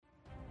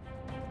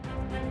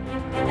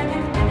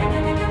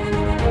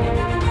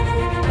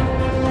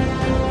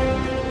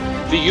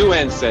The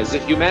UN says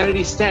that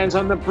humanity stands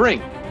on the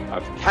brink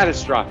of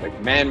catastrophic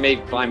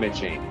man-made climate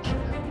change.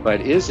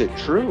 But is it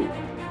true?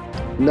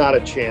 Not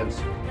a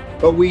chance.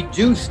 But we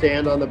do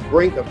stand on the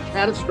brink of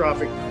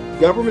catastrophic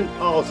government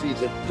policies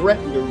that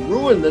threaten to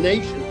ruin the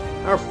nation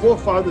our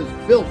forefathers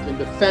built and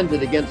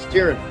defended against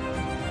tyranny.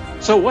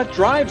 So what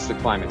drives the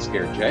climate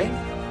scare, Jay?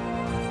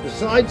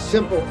 Besides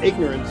simple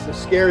ignorance, the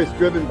scare is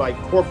driven by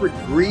corporate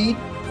greed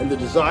and the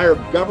desire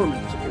of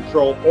government to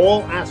control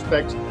all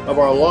aspects of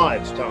our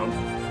lives, Tom.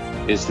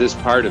 Is this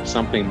part of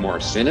something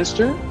more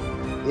sinister?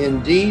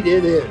 Indeed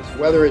it is.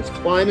 Whether it's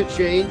climate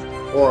change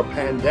or a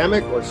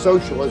pandemic or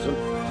socialism,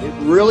 it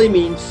really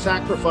means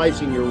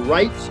sacrificing your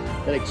rights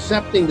and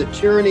accepting the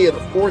tyranny of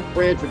the fourth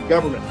branch of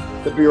government,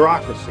 the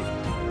bureaucracy.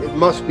 It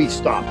must be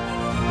stopped.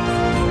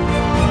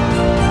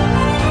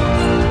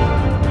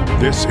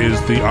 This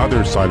is The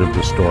Other Side of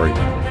the Story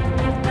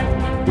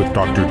with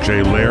Dr.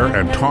 J. Lehr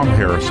and Tom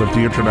Harris of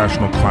the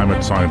International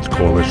Climate Science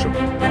Coalition.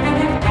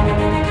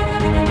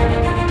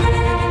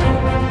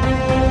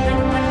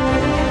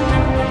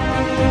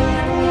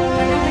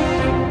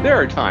 There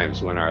are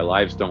times when our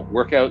lives don't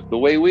work out the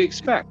way we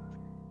expect.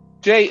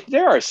 Jay,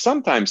 there are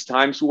sometimes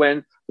times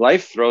when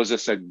life throws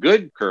us a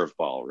good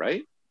curveball,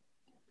 right?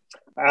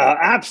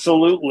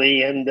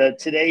 Absolutely. And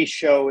today's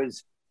show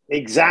is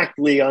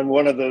exactly on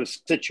one of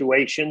those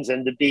situations.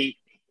 And to be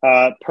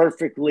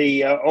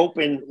perfectly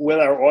open with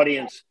our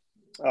audience,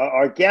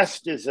 our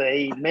guest is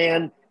a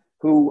man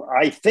who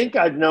I think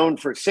I've known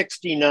for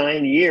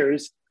 69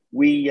 years.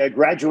 We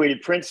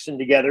graduated Princeton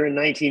together in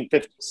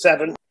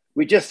 1957.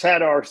 We just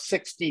had our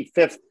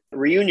 65th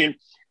reunion.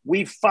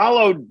 We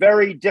followed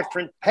very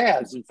different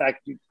paths. In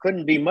fact, it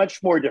couldn't be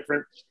much more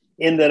different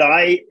in that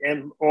I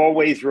am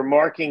always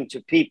remarking to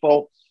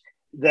people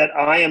that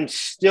I am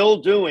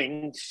still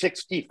doing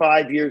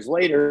 65 years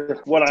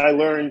later what I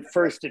learned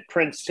first at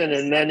Princeton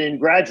and then in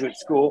graduate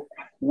school,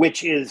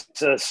 which is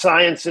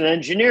science and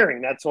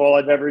engineering. That's all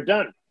I've ever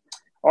done.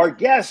 Our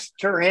guest,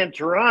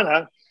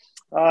 Turhan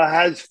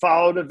has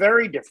followed a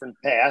very different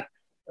path,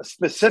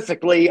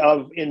 specifically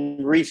in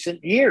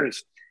recent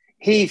years.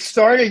 He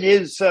started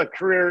his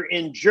career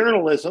in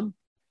journalism,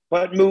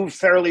 but moved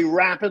fairly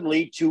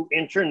rapidly to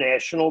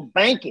international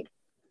banking.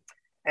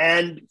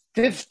 And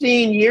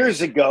 15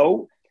 years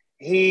ago,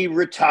 he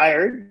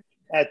retired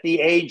at the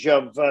age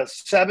of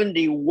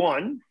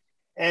 71,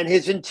 and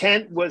his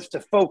intent was to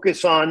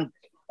focus on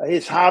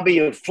his hobby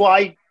of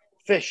fly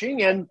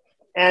fishing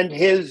and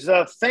his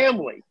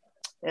family.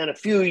 And a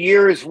few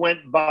years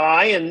went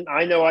by, and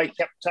I know I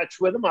kept touch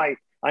with him.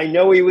 I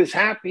know he was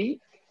happy,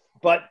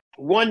 but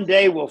one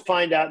day we'll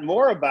find out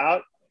more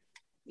about.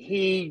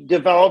 He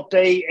developed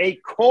a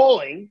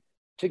calling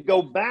to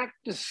go back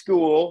to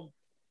school,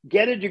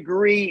 get a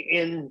degree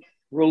in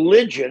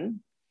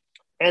religion,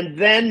 and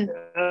then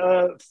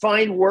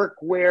find work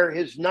where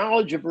his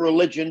knowledge of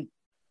religion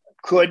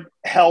could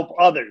help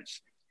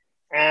others.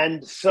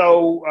 And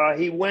so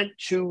he went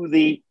to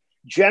the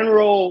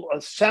general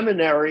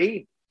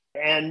seminary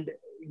and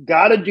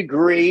got a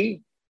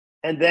degree,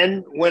 and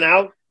then went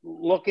out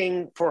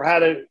looking for how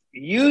to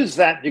use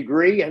that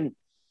degree. And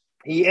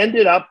he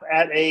ended up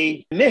at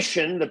a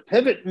mission, the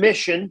Pivot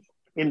Mission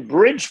in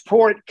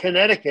Bridgeport,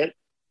 Connecticut,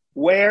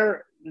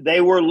 where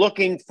they were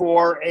looking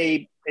for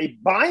a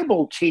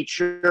Bible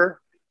teacher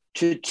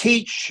to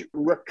teach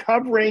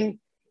recovering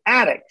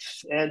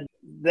addicts. And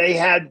they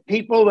had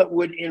people that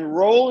would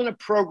enroll in a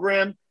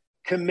program,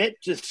 commit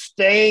to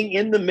staying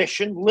in the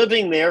mission,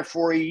 living there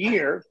for a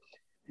year,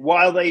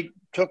 while they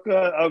took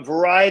a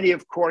variety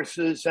of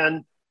courses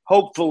and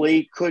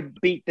hopefully could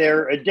beat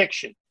their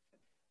addiction.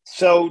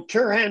 So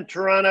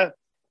Turhan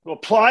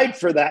applied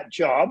for that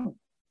job,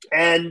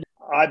 and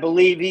I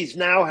believe he's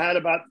now had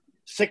about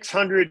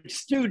 600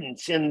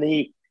 students in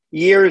the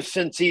years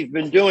since he's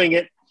been doing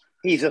it.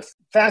 He's a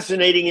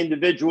fascinating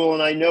individual,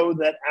 and I know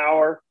that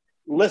our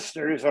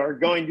listeners are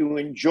going to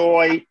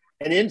enjoy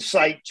an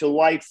insight to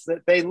life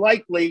that they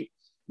likely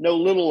know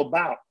little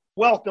about.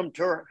 Welcome,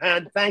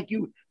 Turhan. Thank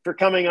you for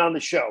coming on the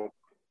show.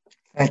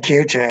 Thank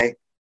you, Jay.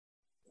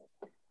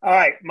 All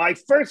right. My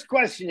first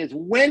question is,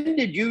 when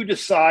did you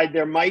decide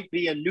there might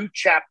be a new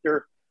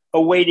chapter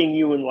awaiting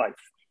you in life?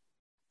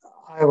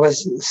 I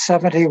was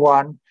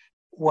 71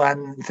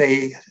 when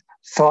the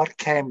thought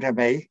came to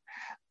me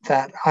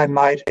that I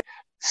might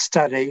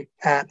study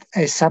at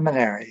a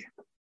seminary.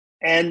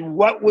 And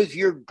what was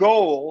your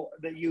goal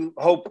that you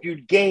hoped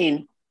you'd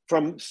gain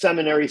from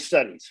seminary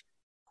studies?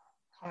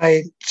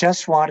 I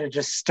just wanted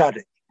to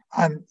study.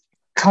 I'm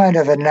kind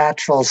of a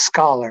natural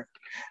scholar,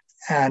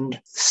 and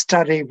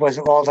study was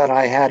all that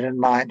I had in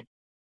mind.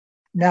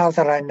 Now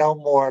that I know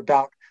more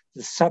about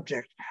the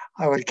subject,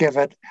 I would give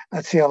it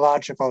a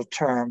theological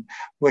term,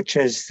 which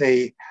is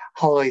the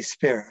Holy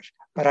Spirit.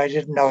 But I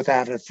didn't know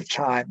that at the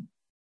time.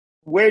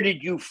 Where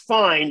did you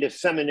find a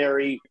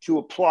seminary to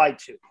apply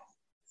to?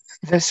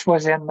 This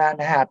was in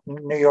Manhattan,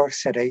 New York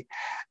City,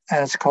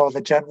 and it's called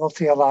the General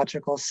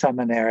Theological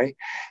Seminary.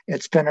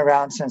 It's been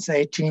around since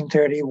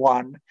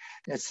 1831.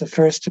 It's the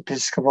first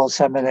Episcopal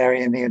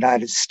seminary in the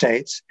United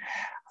States.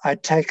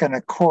 I'd taken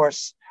a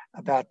course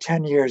about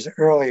 10 years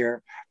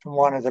earlier from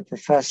one of the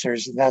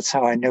professors, and that's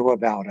how I knew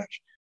about it.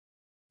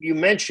 You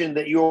mentioned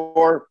that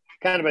you're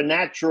kind of a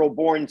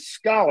natural-born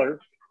scholar,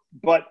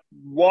 but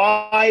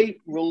why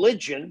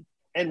religion?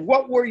 And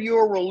what were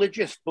your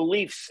religious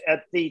beliefs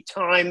at the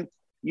time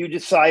you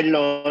decided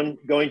on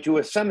going to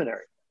a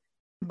seminary?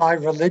 My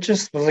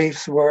religious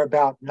beliefs were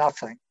about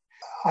nothing.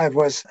 I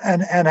was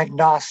an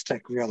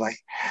agnostic, really.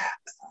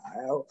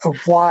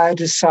 Why I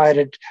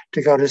decided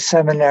to go to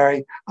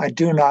seminary, I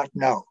do not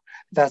know.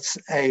 That's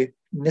a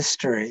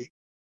mystery,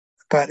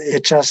 but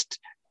it just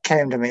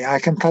came to me. I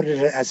can put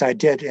it as I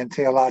did in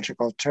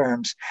theological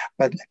terms,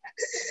 but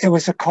it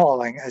was a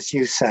calling, as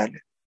you said.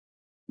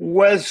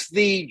 Was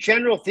the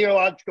General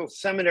Theological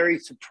Seminary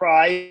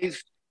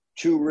surprised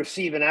to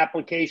receive an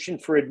application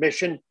for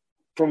admission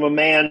from a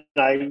man?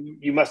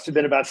 You must have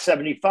been about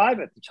 75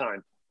 at the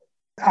time.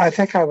 I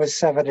think I was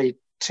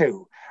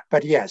 72,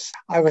 but yes,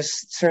 I was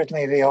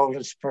certainly the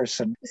oldest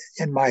person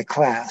in my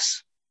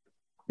class.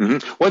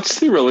 Mm-hmm. What's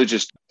the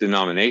religious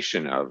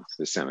denomination of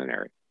the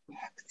seminary?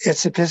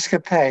 It's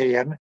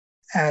Episcopalian,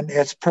 and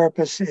its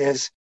purpose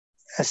is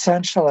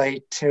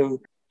essentially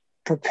to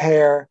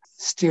prepare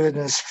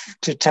students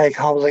to take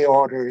holy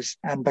orders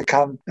and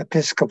become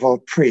Episcopal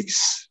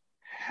priests.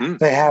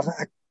 They have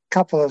a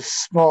couple of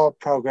small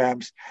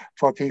programs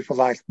for people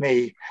like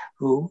me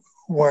who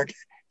weren't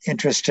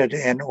interested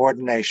in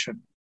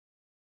ordination.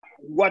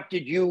 What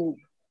did you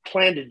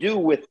plan to do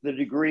with the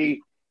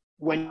degree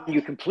when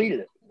you completed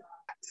it?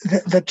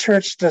 The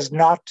church does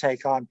not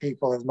take on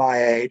people of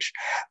my age,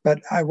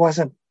 but I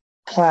wasn't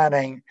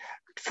planning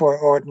for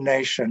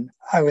ordination.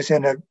 I was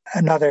in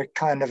another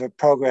kind of a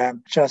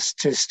program just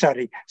to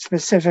study.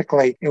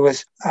 Specifically, it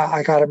was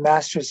I got a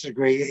master's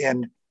degree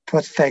in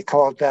what they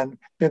called then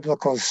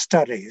biblical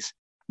studies.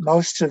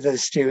 Most of the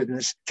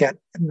students get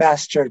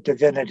Master of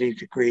Divinity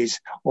degrees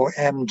or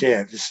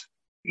MDivs.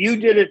 You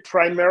did it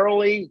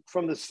primarily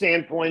from the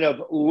standpoint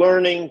of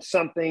learning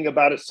something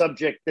about a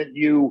subject that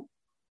you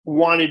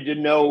wanted to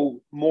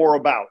know more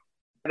about.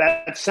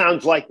 That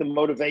sounds like the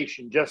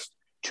motivation, just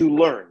to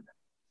learn.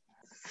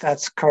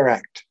 That's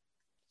correct.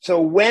 So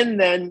when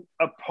then,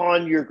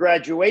 upon your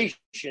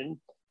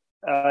graduation,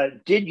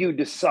 did you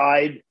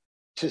decide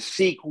to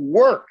seek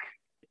work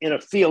in a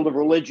field of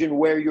religion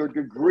where your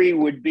degree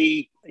would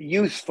be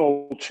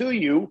useful to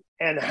you?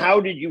 And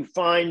how did you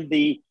find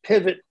the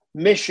Pivot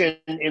mission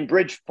in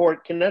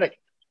Bridgeport, Connecticut?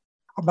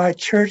 My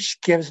church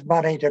gives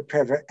money to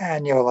Pivot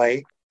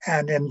annually.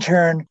 And in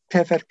turn,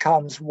 Pivot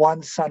comes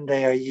one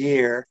Sunday a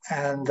year,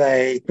 and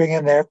they bring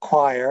in their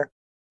choir,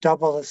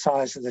 double the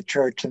size of the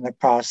church in the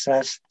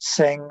process,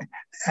 sing,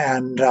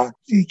 and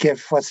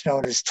give what's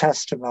known as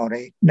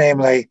testimony,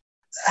 namely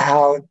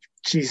how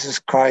Jesus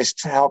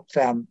Christ helped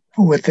them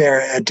with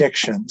their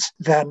addictions.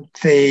 Then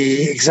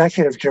the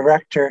executive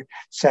director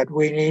said,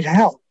 we need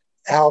help.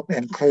 Help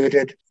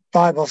included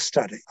Bible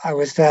study. I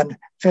was then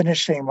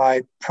finishing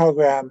my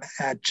program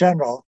at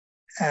General,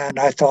 and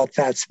I thought,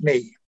 that's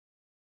me.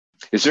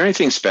 Is there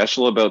anything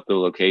special about the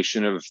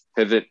location of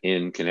Pivot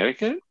in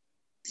Connecticut?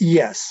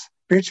 Yes.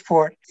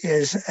 Bridgeport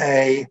is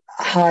a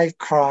high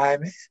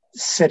crime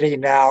city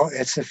now.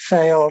 It's a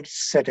failed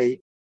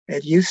city.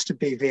 It used to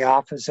be the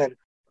opposite.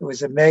 It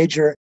was a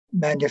major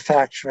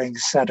manufacturing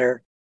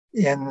center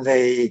in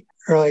the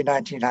early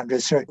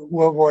 1900s. So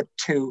World War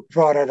II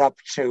brought it up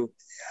to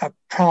a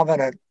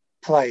prominent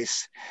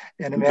place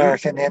in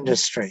American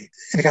industry.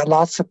 It got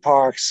lots of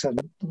parks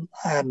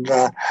and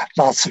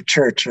lots of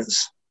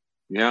churches.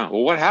 Yeah.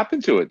 Well, what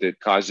happened to it that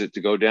caused it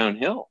to go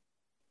downhill?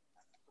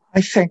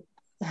 I think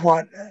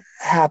what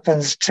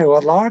happens to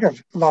a lot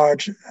of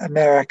large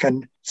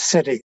American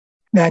city,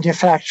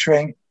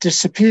 manufacturing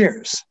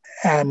disappears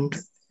and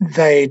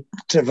they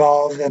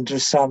devolve into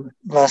some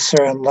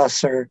lesser and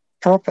lesser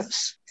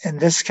purpose. In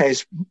this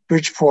case,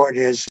 Bridgeport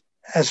is,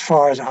 as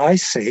far as I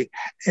see,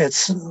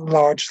 it's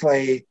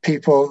largely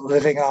people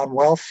living on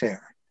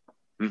welfare.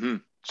 Mm-hmm.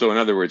 So in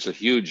other words, a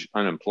huge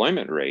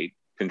unemployment rate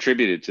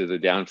contributed to the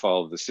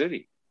downfall of the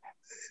city.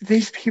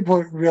 These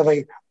people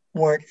really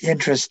weren't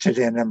interested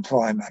in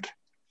employment.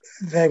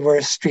 They were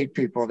street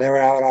people. They were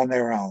out on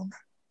their own.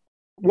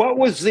 What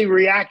was the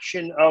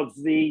reaction of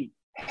the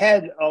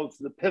head of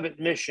the Pivot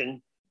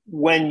mission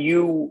when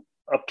you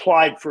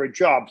applied for a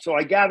job? So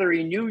I gather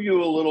he knew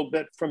you a little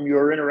bit from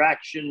your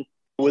interaction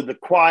with the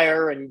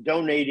choir and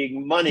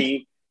donating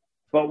money,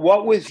 but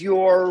what was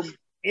your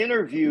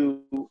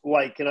interview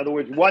like? In other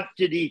words, what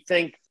did he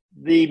think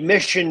the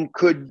mission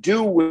could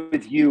do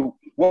with you?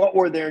 What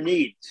were their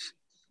needs?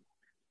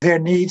 Their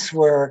needs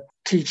were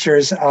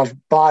teachers of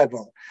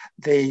Bible.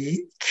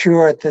 The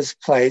cure at this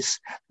place,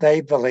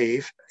 they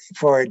believe,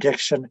 for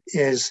addiction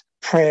is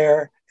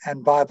prayer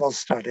and Bible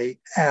study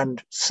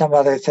and some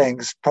other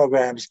things,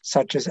 programs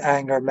such as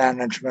anger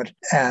management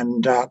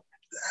and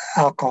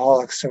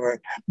Alcoholics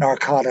or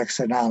Narcotics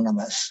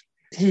Anonymous.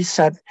 He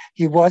said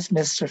he was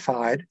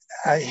mystified,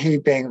 he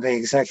being the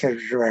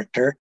executive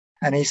director,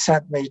 and he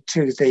sent me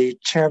to the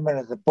chairman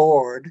of the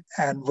board,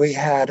 and we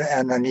had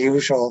an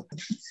unusual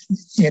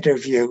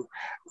interview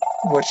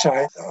which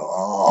I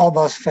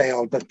almost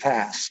failed but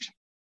passed.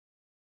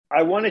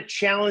 I want to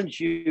challenge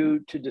you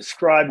to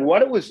describe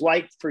what it was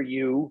like for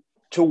you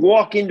to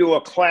walk into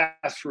a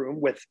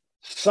classroom with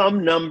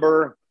some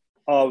number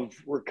of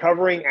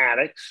recovering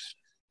addicts,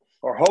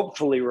 or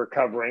hopefully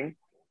recovering,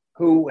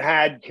 who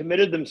had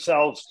committed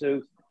themselves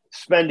to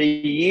spend a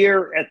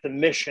year at the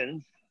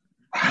mission.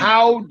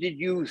 How did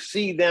you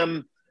see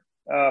them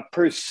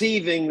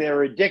perceiving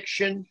their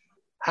addiction?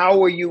 How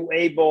were you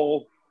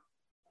able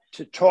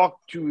to talk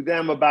to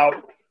them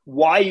about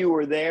why you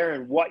were there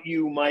and what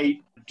you might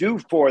do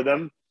for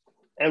them?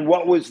 And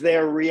what was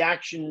their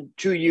reaction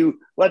to you,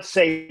 let's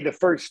say the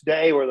first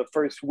day or the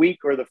first week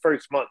or the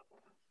first month?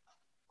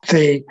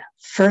 The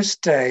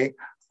first day,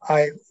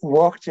 I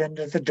walked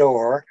into the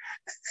door,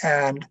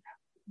 and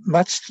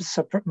much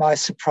to my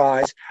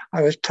surprise,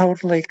 I was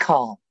totally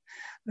calm.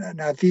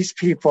 Now, these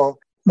people,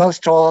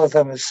 most all of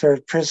them have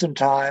served prison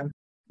time.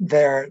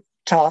 They're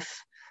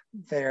tough.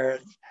 They're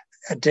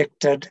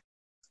addicted.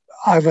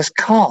 I was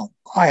calm.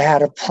 I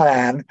had a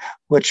plan,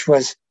 which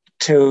was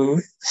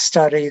to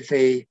study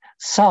the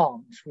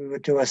Psalms. We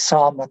would do a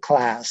psalm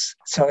class,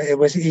 so it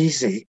was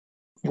easy.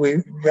 We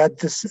read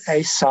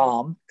a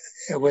psalm.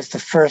 It was the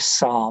first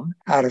psalm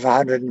out of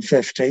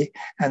 150,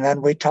 and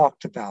then we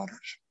talked about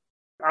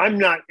it. I'm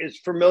not as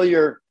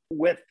familiar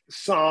with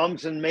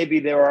Psalms, and maybe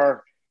there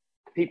are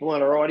people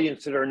in our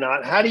audience that are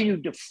not. How do you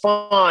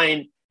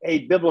define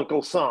a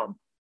biblical psalm?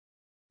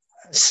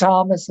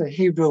 Psalm is the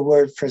Hebrew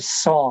word for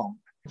song.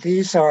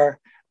 These are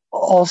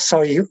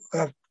also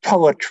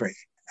poetry,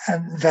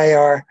 and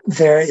they're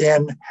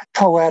in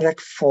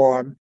poetic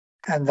form,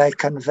 and they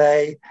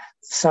convey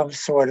some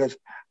sort of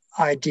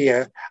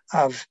idea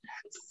of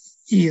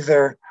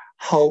either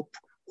hope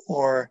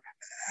or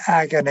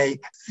agony.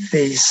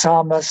 The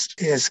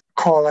psalmist is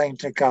calling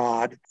to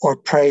God or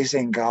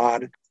praising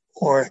God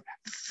or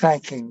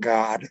thanking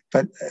God,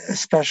 but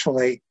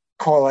especially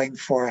calling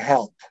for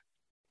help.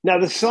 Now,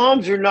 the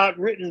Psalms are not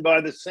written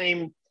by the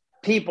same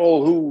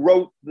people who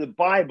wrote the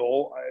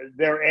Bible.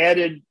 They're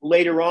added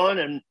later on,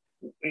 and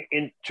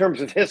in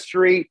terms of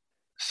history,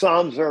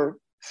 Psalms are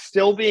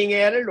still being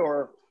added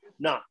or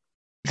not?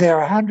 There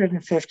are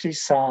 150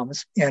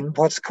 Psalms in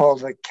what's called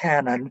the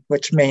canon,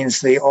 which means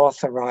the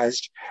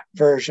authorized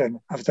version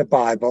of the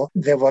Bible.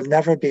 There will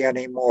never be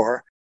any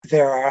more.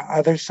 There are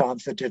other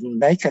Psalms that didn't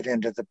make it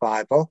into the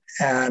Bible,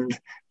 and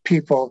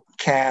people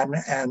can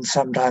and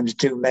sometimes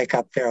do make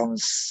up their own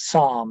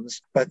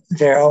Psalms, but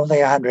there are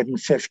only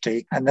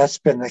 150, and that's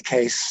been the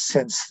case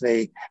since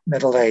the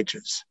Middle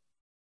Ages.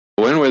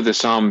 When were the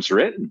Psalms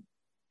written?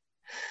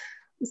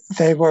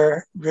 They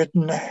were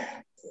written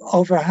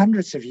over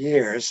hundreds of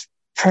years.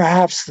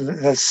 Perhaps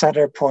the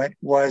center point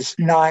was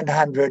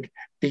 900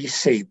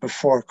 BC,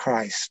 before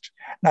Christ,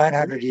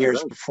 900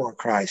 years before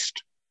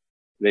Christ.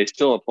 They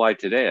still apply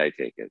today, I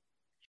take it.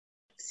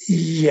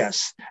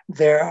 Yes,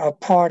 they're a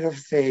part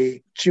of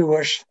the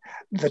Jewish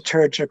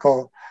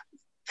liturgical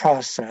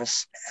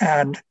process,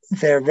 and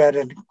they're read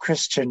in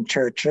Christian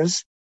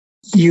churches.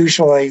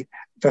 Usually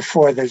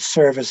before the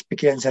service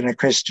begins in a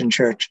Christian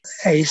church,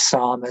 a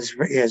psalm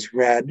is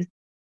read.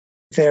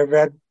 They're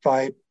read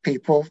by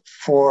people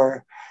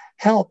for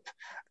help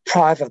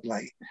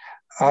privately,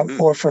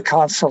 or for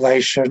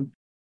consolation,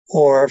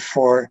 or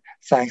for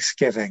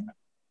thanksgiving.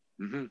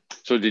 Mm-hmm.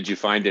 So did you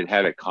find it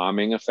had a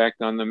calming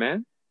effect on the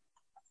men?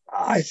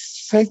 I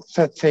think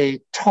that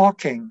the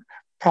talking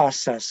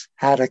process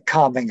had a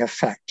calming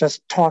effect,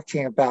 just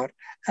talking about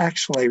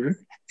actually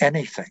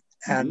anything.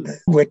 And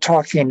we're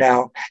talking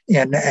now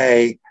in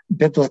a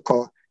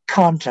biblical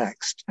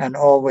context, and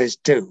always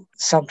do.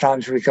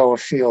 Sometimes we go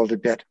afield a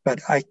bit,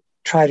 but I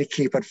try to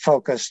keep it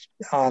focused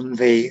on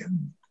the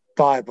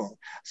Bible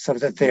so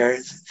that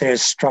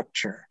there's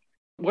structure.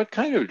 What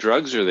kind of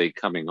drugs are they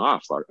coming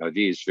off? Are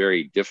these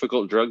very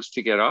difficult drugs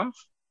to get off?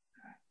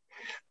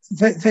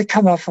 They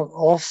come off of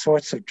all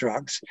sorts of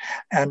drugs,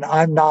 and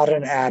I'm not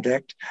an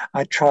addict.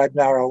 I tried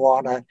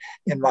marijuana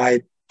in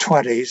my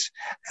 20s,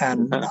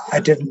 and I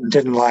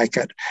didn't like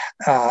it.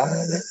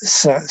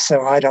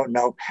 So I don't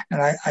know,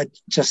 and I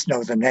just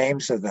know the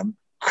names of them.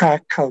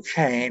 Crack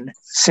cocaine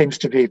seems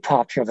to be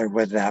popular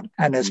with them,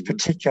 and is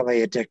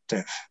particularly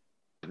addictive.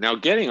 Now,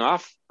 getting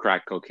off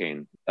crack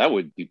cocaine, that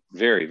would be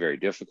very, very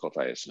difficult,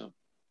 I assume.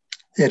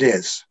 It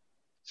is.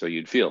 So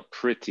you'd feel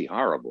pretty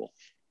horrible.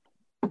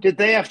 Did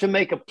they have to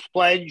make a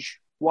pledge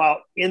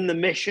while in the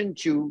mission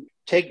to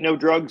take no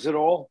drugs at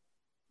all?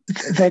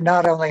 They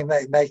not only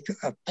make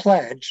a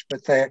pledge,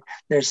 but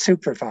they're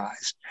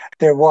supervised.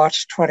 They're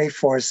watched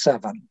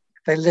 24/7.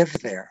 They live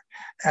there,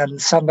 and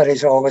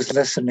somebody's always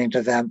listening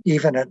to them,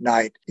 even at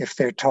night, if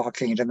they're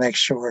talking, to make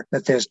sure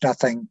that there's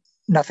nothing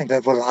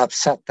that will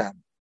upset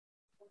them.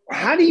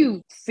 How do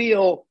you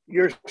feel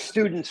your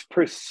students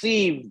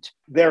perceived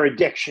their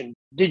addiction?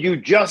 Did you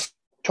just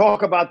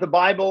talk about the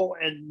Bible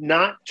and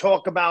not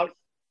talk about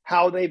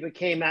how they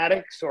became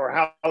addicts or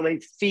how they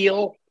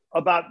feel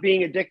about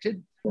being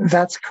addicted?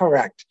 That's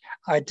correct.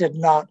 I did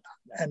not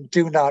and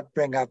do not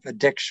bring up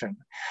addiction.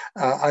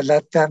 I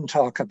let them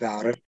talk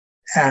about it.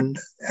 And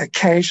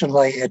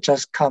occasionally it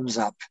just comes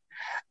up.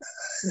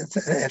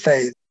 If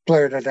they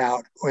blurt it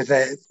out or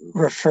they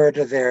refer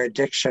to their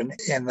addiction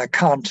in the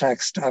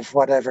context of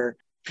whatever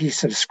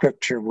piece of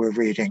scripture we're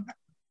reading.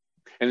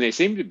 And they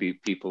seem to be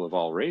people of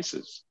all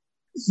races.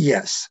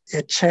 Yes,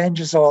 it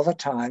changes all the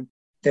time.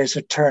 There's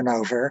a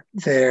turnover.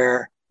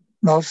 They're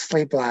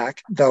mostly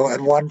Black, though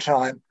at one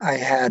time I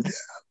had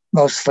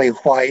mostly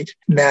white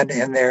men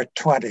in their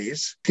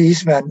 20s.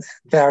 These men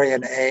vary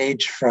in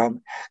age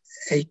from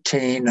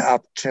 18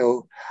 up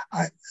to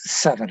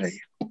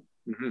 70.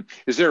 Mm-hmm.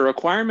 Is there a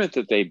requirement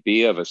that they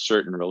be of a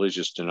certain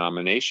religious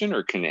denomination,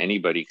 or can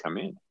anybody come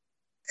in?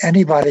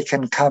 Anybody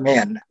can come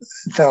in,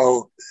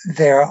 though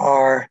there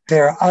are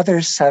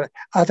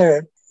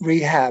other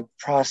rehab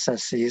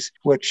processes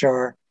which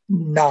are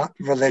not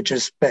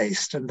religious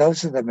based, and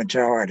those are the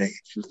majority.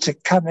 To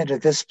come into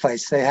this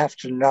place, they have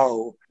to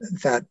know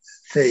that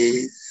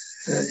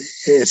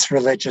it's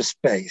religious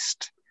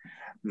based.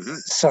 Mm-hmm.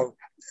 So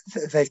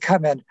they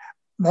come in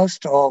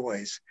most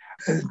always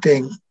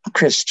being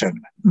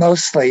Christian,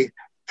 mostly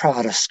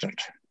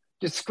Protestant.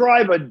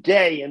 Describe a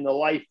day in the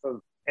life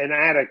of an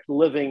addict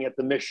living at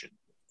the mission.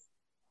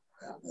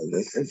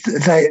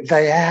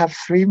 They have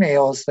 3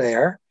 meals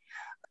there.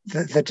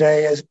 The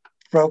day is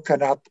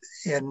broken up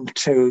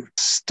into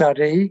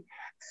study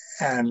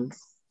and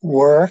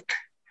work.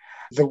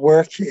 The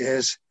work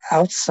is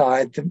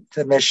outside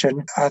the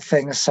mission,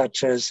 things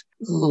such as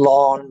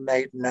lawn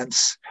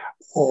maintenance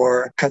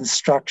or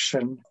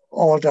construction,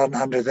 all done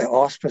under the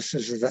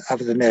auspices of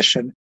the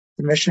mission.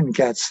 The mission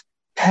gets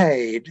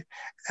paid,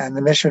 and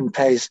the mission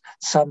pays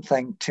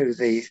something to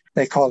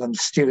they call them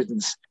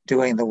students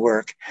doing the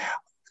work.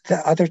 The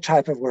other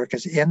type of work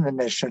is in the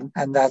mission,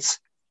 and that's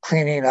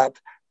cleaning up,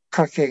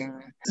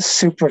 cooking,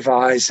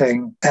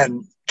 supervising,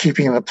 and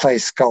keeping the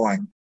place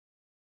going.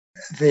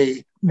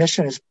 The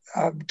mission is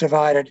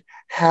divided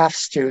half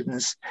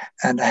students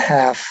and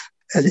half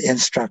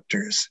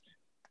instructors.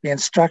 The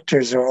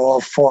instructors are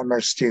all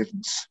former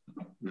students.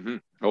 Mm-hmm.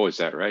 Oh, is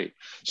that right?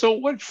 So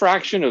what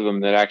fraction of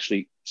them that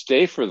actually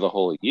stay for the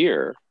whole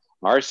year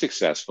are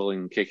successful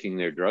in kicking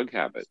their drug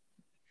habit?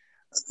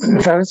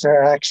 Those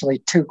are actually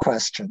 2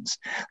 questions.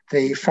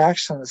 The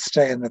fraction that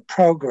stay in the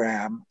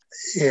program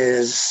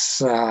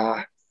is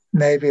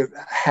maybe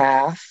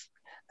half,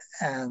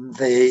 and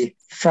the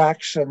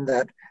fraction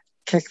that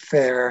kick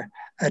their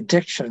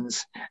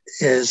addictions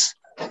is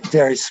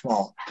very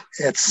small.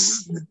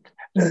 It's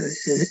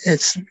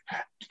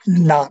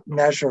not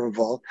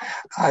measurable.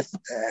 I've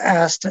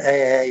asked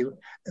AA,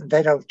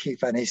 they don't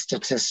keep any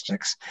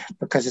statistics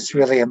because it's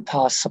really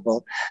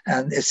impossible.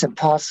 And it's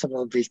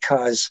impossible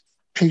because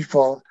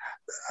people,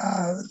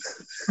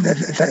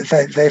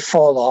 they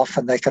fall off,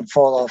 and they can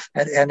fall off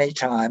at any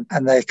time,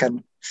 and they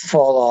can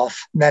fall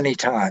off many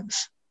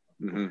times.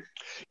 Mm-hmm.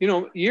 You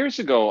know, years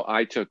ago,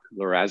 I took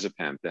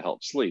lorazepam to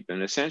help sleep,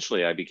 and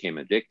essentially I became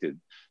addicted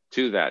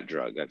to that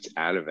drug. That's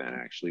Ativan,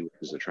 actually, which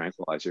is a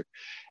tranquilizer.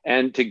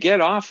 And to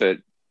get off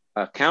it,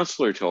 a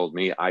counselor told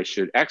me I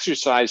should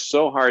exercise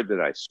so hard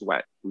that I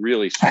sweat,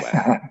 really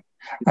sweat.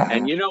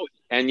 And you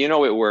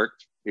know, it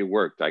worked. It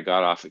worked. I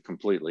got off it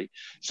completely.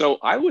 So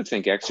I would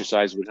think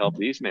exercise would help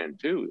these men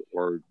too.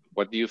 Or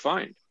what do you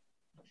find?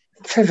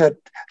 Pivot,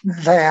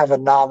 they have a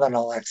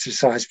nominal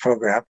exercise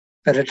program,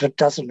 but it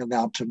doesn't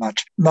amount to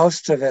much.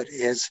 Most of it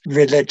is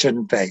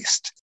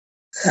religion-based.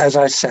 As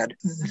I said,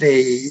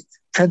 the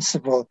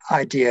principal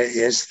idea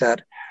is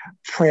that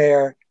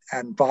prayer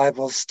and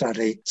Bible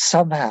study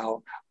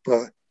somehow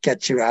will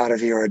get you out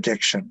of your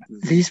addiction.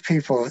 These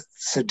people's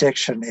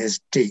addiction is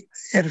deep.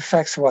 It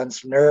affects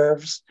one's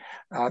nerves.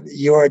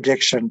 Your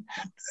addiction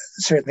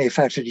certainly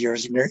affected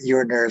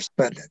your nerves,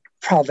 but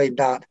probably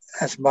not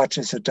as much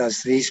as it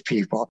does these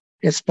people.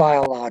 It's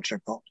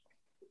biological.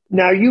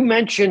 Now, you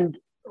mentioned,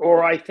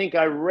 or I think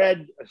I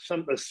read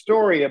a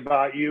story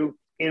about you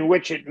in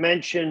which it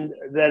mentioned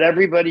that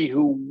everybody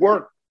who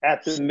worked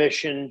at the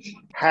mission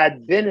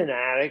had been an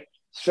addict.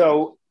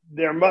 So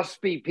there must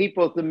be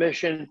people at the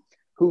mission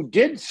who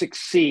did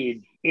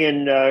succeed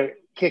in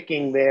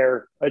kicking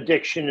their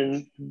addiction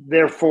and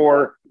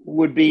therefore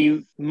would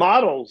be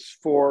models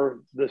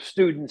for the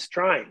students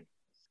trying.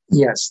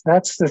 Yes,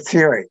 that's the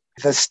theory.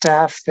 The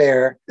staff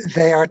there,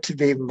 they are to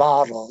be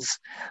models,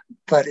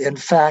 but in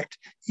fact,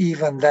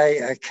 even they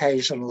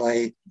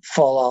occasionally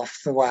fall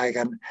off the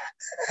wagon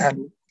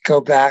and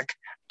go back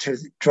to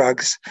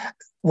drugs.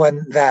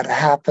 When that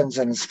happens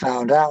and is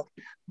found out,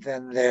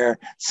 then they're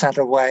sent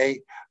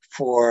away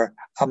for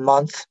a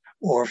month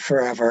or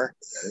forever.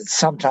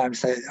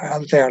 Sometimes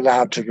they're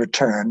allowed to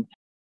return.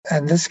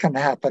 And this can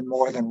happen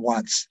more than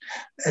once.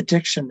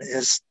 Addiction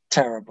is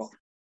terrible.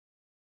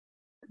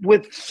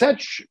 With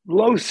such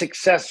low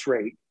success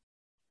rate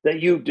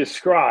that you've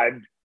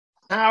described,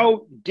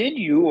 how did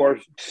you, or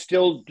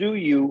still do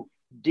you,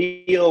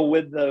 deal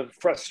with the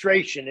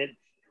frustration? It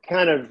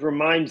kind of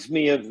reminds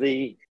me of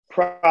the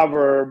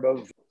proverb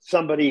of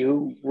somebody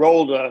who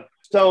rolled a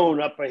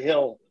stone up a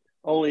hill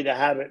only to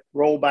have it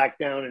roll back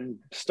down and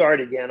start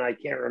again. I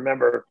can't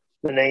remember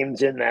the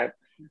names in that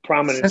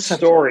prominent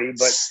story,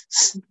 but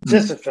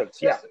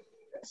Sisyphus, yeah.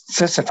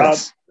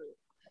 Sisyphus.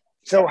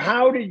 So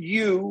how did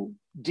you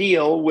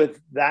deal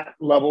with that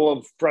level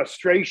of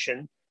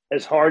frustration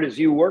as hard as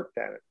you worked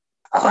at it?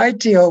 I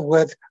deal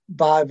with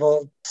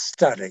Bible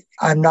study.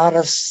 I'm not a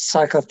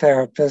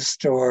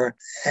psychotherapist or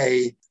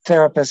a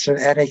therapist of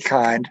any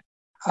kind.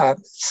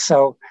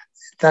 So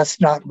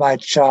that's not my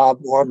job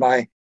or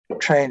my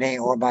training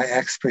or my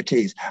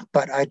expertise.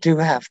 But I do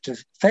have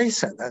to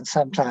face it. And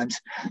sometimes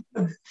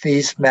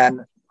these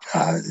men,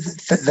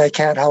 they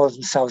can't hold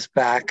themselves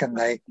back and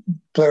they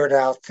blurt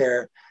out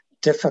their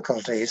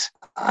difficulties.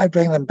 I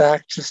bring them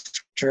back to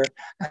Scripture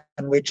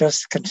and we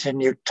just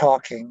continue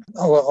talking,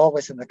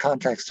 always in the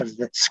context of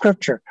the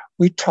Scripture.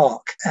 We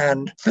talk,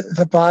 and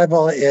the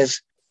Bible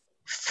is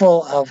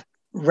full of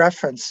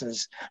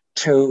references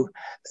to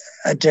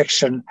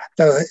addiction,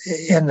 though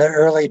in the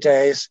early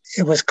days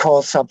it was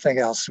called something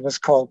else. It was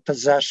called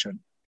possession.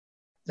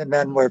 The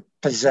men were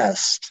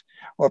possessed,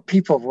 or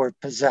people were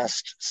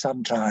possessed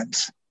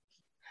sometimes.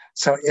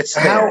 So it's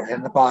there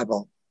in the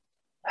Bible.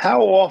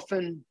 How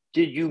often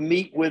did you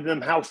meet with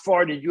them? How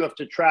far did you have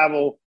to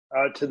travel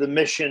to the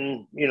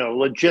mission,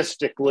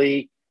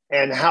 logistically?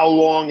 And how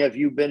long have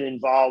you been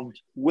involved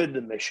with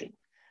the mission?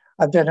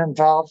 I've been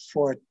involved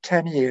for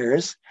 10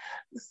 years.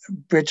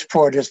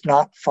 Bridgeport is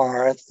not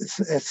far. It's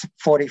a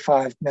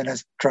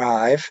 45-minute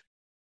drive.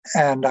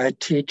 And I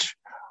teach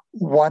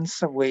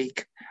once a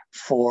week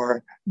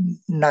for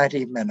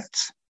 90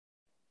 minutes.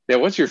 Yeah,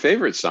 what's your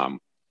favorite psalm?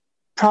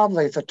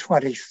 Probably the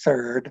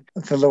 23rd.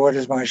 The Lord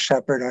is my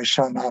shepherd, I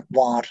shall not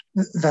want.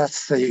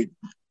 That's the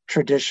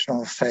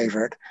traditional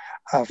favorite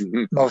of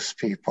most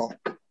people.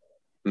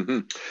 Mm-hmm.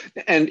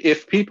 And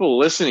if people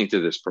listening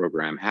to this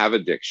program have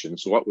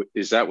addictions,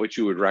 is that what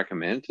you would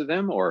recommend to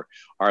them, or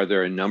are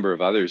there a number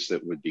of others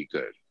that would be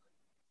good?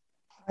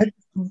 I'd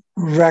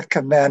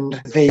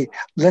recommend the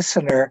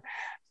listener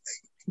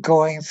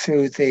going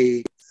through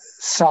the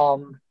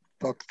Psalm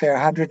book. There are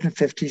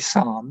 150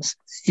 Psalms.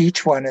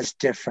 Each one is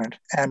different,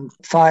 and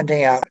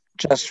finding out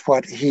just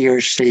what he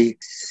or she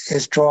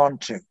is drawn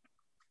to.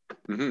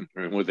 Mm-hmm.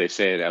 And would they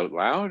say it out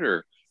loud,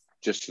 or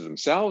just to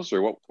themselves,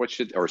 or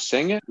or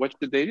sing it? What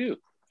should they do?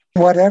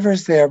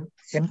 Whatever's their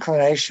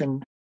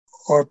inclination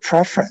or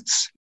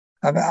preference.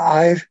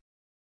 I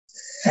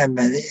am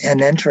an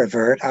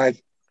introvert.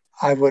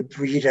 I would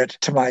read it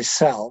to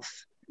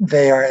myself.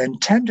 They are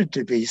intended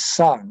to be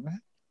sung.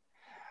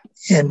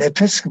 In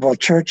Episcopal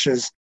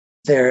churches,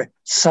 they're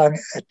sung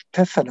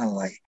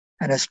epiphanally,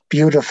 and it's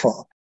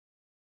beautiful.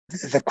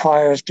 The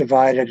choir is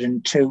divided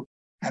in two,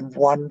 and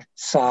one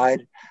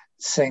side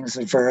sings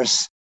a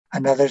verse,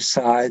 another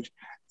side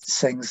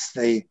sings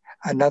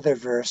another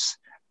verse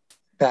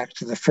back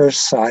to the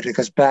first side. It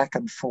goes back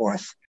and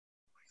forth.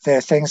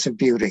 They're things of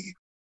beauty.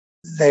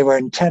 They were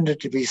intended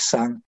to be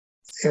sung.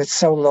 It was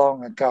so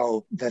long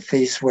ago that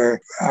these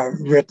were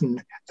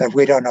written that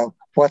we don't know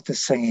what the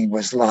singing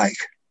was like.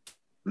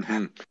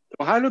 Mm-hmm.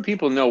 Well, how do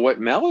people know what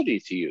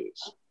melody to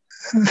use?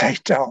 They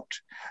don't.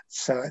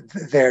 So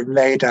they're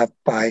made up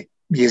by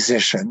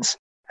musicians,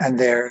 and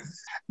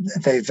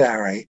they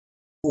vary.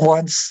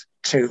 Once,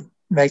 to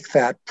make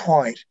that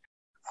point,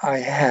 I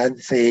had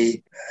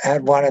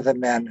one of the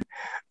men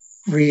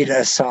read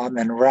a psalm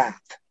in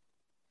rap.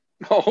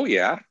 Oh,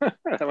 yeah.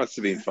 That must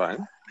have been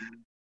fun.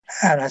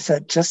 And I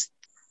said, just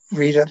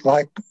read it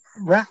like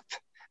rap.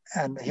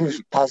 And he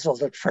was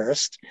puzzled at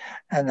first,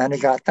 and then he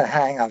got the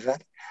hang of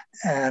it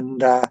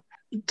and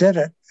did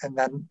it. And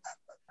then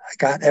I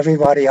got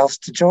everybody else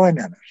to join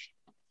in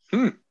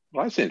it.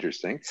 Well, that's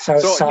interesting. So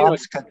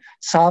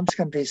Psalms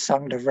can be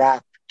sung to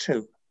rap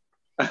too.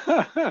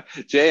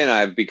 Jay and I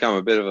have become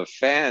a bit of a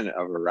fan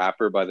of a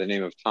rapper by the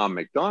name of Tom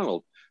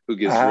McDonald, who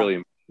gives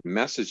really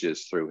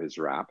messages through his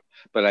rap.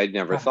 But I'd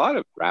never thought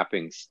of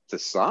rapping to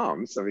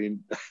Psalms. I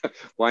mean,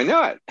 why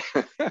not?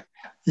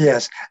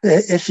 Yes,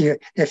 if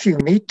you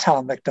meet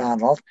Tom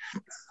McDonald,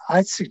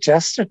 I'd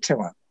suggest it to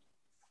him.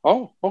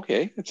 Oh,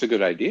 okay, that's a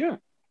good idea.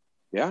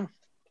 Yeah,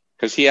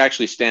 because he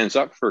actually stands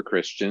up for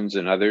Christians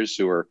and others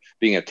who are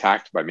being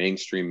attacked by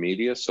mainstream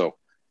media. So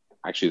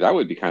actually, that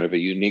would be kind of a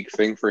unique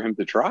thing for him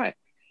to try.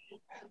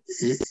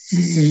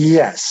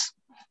 Yes,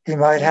 he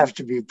might have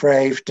to be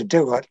brave to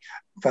do it,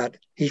 but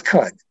he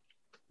could.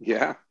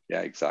 Yeah,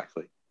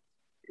 exactly.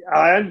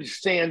 I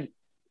understand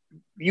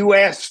you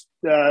asked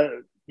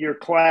your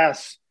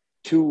class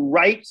to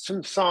write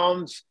some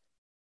psalms,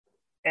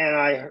 and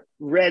I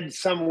read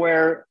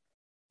somewhere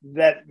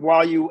that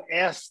while you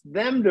asked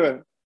them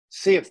to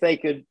see if they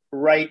could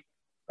write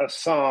a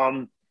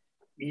psalm,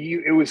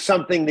 it was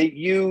something that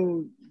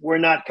you were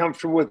not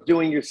comfortable with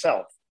doing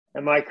yourself.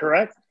 Am I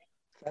correct?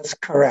 That's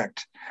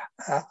correct.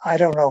 I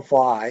don't know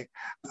why,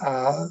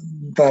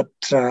 but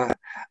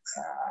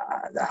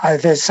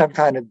there's some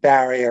kind of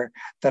barrier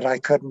that I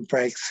couldn't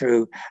break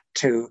through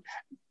to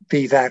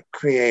be that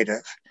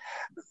creative.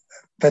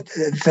 But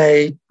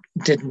they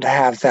didn't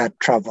have that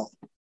trouble.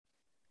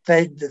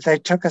 They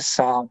took a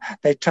psalm.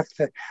 They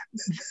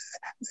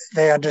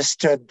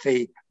understood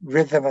the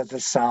rhythm of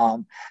the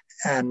psalm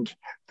and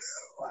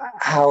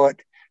how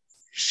it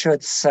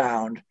should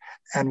sound,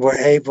 and we're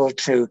able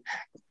to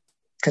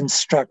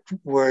construct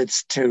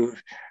words to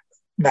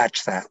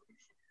match that.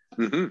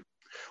 Mm-hmm.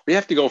 We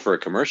have to go for a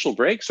commercial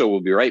break, so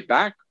we'll be right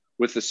back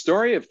with the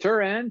story of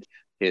Turhan,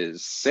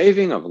 his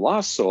saving of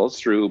lost souls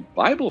through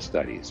Bible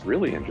studies.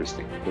 Really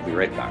interesting. We'll be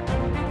right back.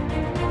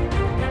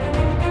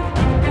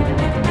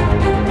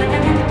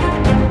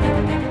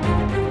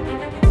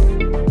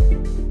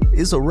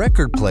 Is a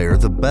record player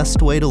the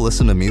best way to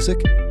listen to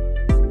music?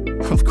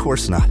 Of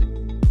course not.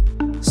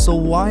 So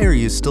why are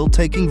you still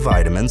taking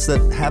vitamins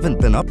that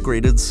haven't been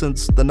upgraded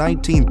since the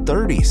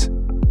 1930s?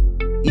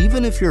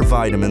 Even if your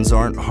vitamins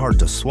aren't hard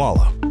to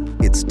swallow,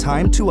 it's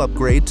time to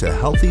upgrade to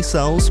Healthy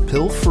Cell's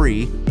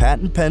pill-free,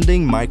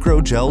 patent-pending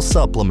microgel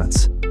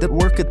supplements that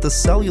work at the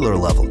cellular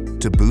level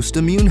to boost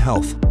immune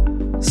health,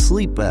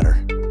 sleep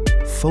better,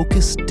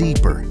 focus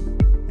deeper,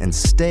 and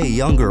stay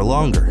younger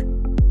longer.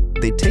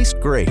 They taste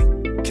great,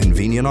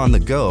 convenient on the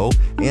go,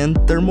 and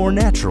they're more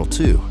natural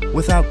too,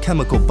 without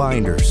chemical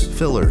binders,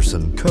 fillers,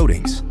 and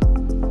coatings.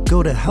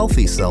 Go to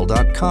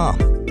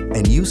healthycell.com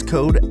and use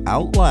code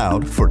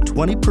OUTLOUD for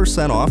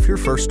 20% off your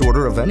first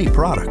order of any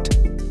product.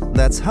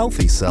 That's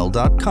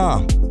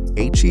healthycell.com,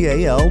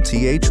 HEALTHYCELL,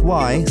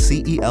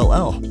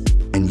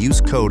 and use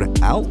code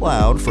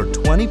OUTLOUD for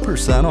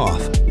 20%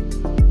 off.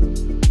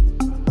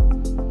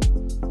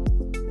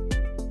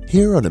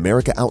 Here on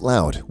America Out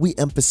Loud, we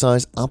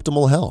emphasize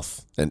optimal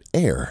health, and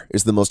air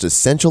is the most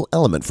essential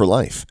element for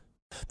life.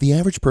 The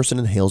average person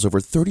inhales over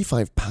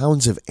 35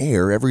 pounds of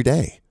air every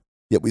day.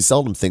 Yet we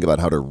seldom think about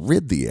how to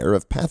rid the air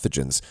of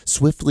pathogens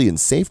swiftly and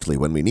safely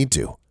when we need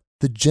to.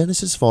 The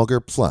Genesis Fogger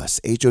Plus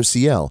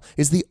HOCl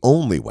is the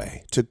only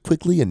way to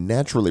quickly and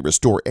naturally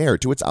restore air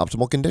to its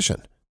optimal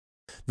condition.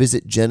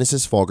 Visit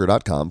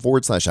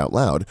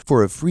genesisfogger.com/outloud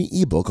for a free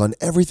ebook on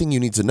everything you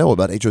need to know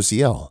about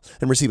HOCl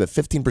and receive a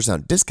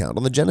 15% discount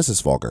on the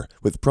Genesis Fogger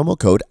with promo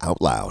code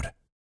OUTLOUD.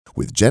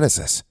 With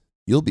Genesis,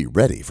 you'll be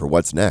ready for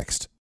what's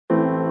next.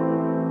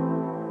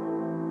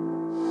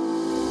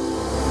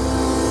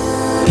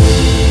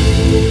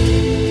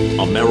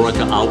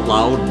 America Out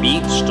Loud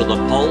beats to the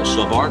pulse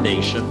of our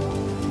nation.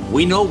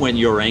 We know when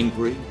you're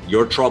angry,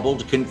 you're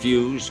troubled,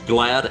 confused,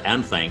 glad,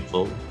 and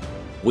thankful.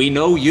 We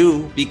know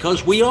you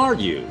because we are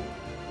you.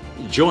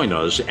 Join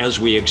us as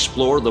we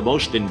explore the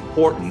most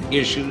important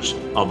issues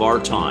of our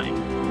time.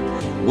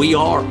 We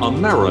are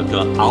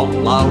America Out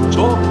Loud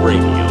Talk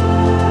Radio.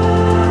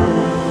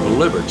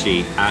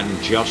 Liberty and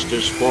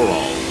justice for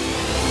all.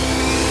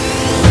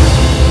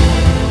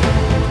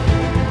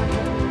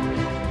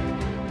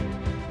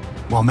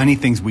 While many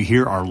things we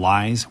hear are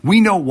lies,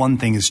 we know one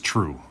thing is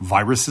true.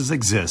 Viruses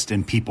exist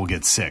and people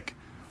get sick.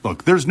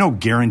 Look, there's no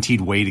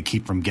guaranteed way to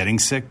keep from getting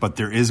sick, but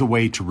there is a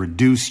way to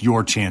reduce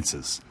your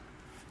chances.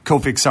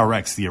 Cofix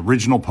RX, the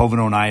original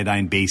povidone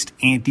iodine-based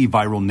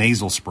antiviral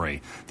nasal spray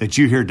that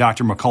you hear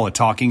Dr. McCullough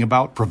talking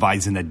about,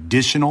 provides an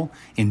additional,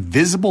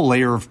 invisible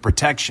layer of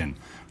protection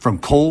from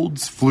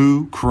colds,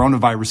 flu,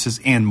 coronaviruses,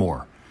 and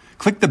more.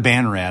 Click the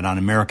banner ad on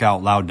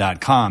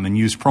AmericaOutloud.com and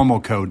use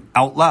promo code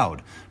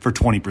OUTLOUD for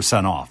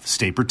 20% off.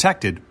 Stay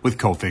protected with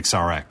Cofix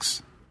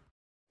RX.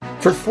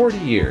 For 40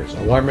 years,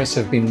 alarmists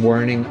have been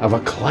warning of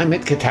a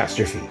climate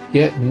catastrophe,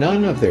 yet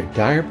none of their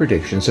dire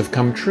predictions have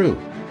come true.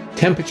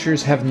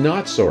 Temperatures have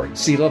not soared,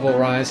 sea level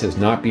rise has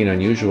not been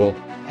unusual,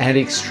 and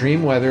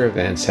extreme weather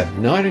events have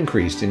not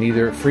increased in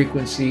either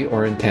frequency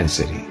or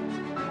intensity.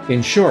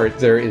 In short,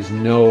 there is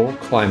no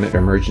climate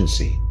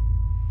emergency.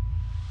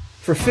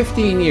 For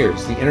 15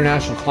 years, the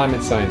International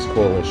Climate Science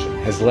Coalition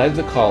has led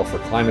the call for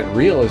climate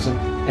realism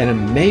and a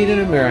Made in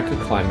America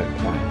climate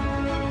plan.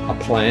 A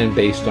plan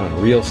based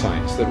on real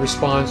science that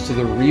responds to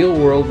the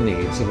real-world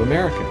needs of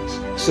Americans,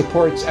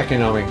 supports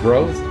economic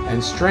growth,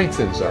 and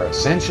strengthens our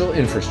essential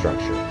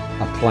infrastructure.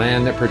 A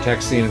plan that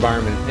protects the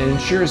environment and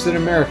ensures that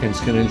Americans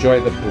can enjoy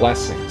the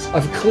blessings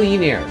of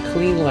clean air,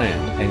 clean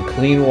land, and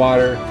clean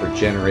water for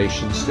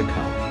generations to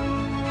come.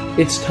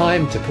 It's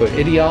time to put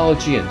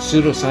ideology and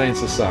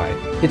pseudoscience aside.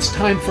 It's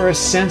time for a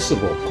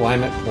sensible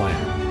climate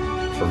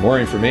plan. For more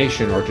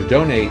information or to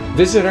donate,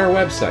 visit our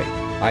website,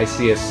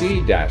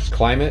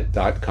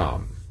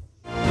 icsc-climate.com.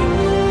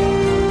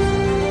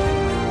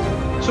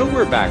 So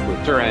we're back with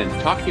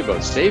Turhan talking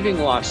about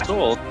saving lost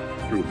souls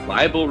through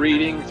Bible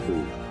reading,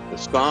 through the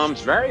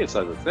Psalms, various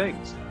other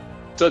things.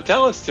 So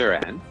tell us,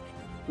 Turhan,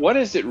 what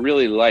is it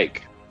really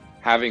like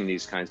having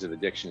these kinds of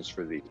addictions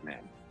for these men?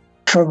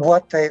 From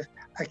what they've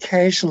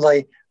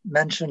occasionally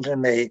mentioned to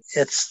me,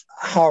 it's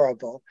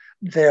horrible.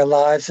 Their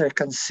lives are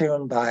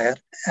consumed by it.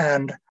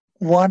 And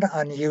one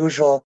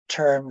unusual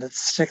term that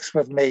sticks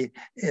with me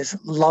is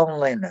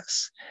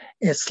loneliness.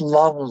 It's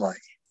lonely.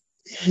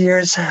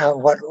 Here's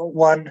what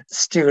one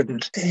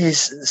student,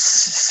 he's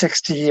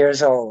 60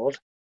 years old.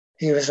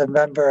 He was a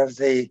member of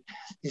the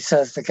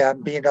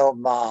Gambino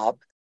mob,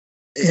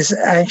 is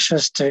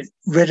anxious to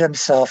rid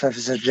himself of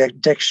his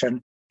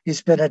addiction.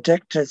 He's been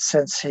addicted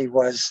since he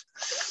was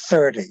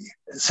 30.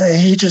 So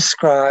he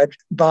described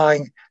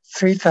buying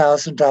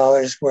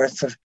 $3,000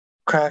 worth of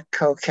crack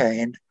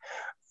cocaine,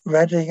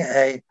 renting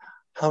a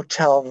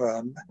hotel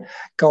room,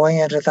 going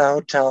into the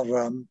hotel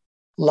room,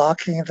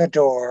 locking the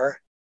door,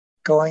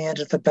 going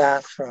into the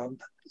bathroom,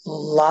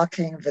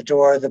 locking the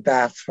door of the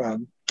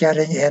bathroom,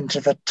 getting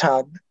into the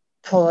tub,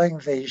 pulling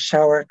the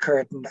shower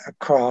curtain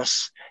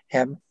across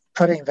him,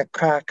 putting the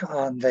crack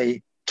on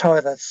the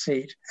toilet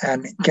seat,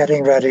 and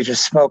getting ready to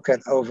smoke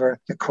it over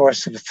the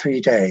course of 3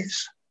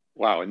 days.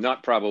 Wow, and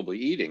not probably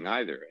eating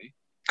either, eh?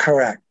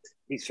 Correct.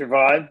 He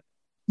survived?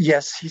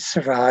 Yes, he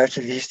survived.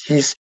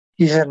 He's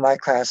in my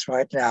class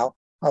right now.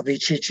 I'll be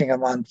teaching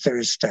him on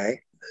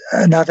Thursday.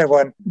 Another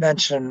one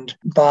mentioned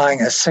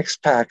buying a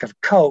 6-pack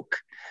of Coke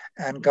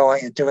and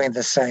going and doing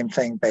the same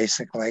thing,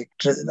 basically,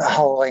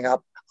 holding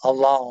up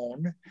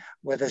alone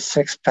with a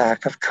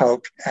 6-pack of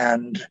Coke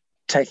and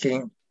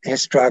taking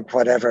his drug,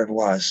 whatever it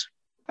was.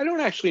 I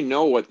don't actually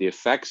know what the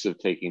effects of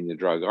taking the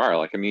drug are.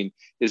 Like, I mean,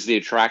 is the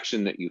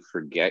attraction that you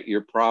forget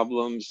your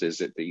problems?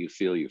 Is it that you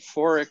feel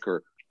euphoric,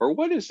 or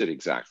what is it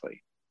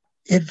exactly?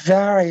 It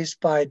varies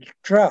by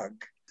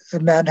drug. The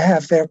men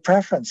have their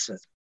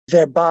preferences.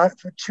 They're bought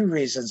for 2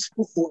 reasons.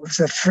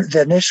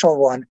 The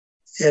initial one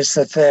is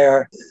that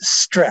they're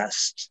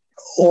stressed,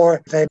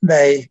 or they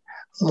may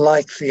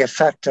like the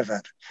effect of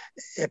it.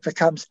 It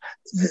becomes,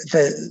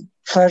 the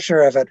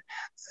pleasure of it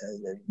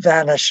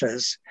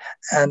vanishes,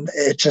 and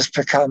it just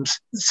becomes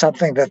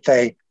something that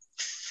they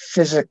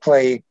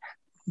physically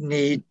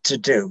need to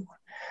do.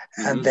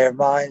 Mm-hmm. And their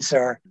minds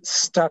are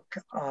stuck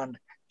on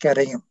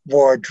getting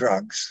more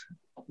drugs.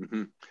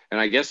 Mm-hmm. And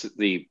I guess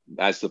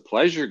as the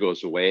pleasure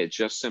goes away, it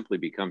just simply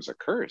becomes a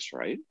curse,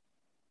 right?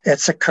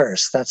 It's a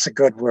curse. That's a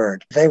good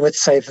word. They would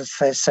say the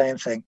same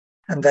thing.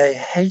 And they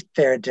hate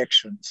their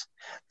addictions.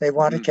 They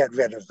want to get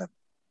rid of them.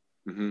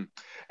 Mm-hmm.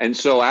 And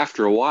so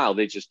after a while,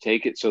 they just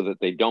take it so that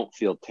they don't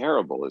feel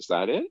terrible. Is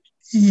that it?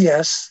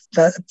 Yes,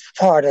 that's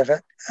part of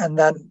it. And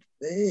then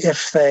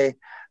if they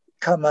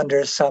come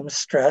under some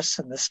stress,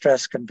 and the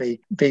stress can be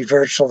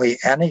virtually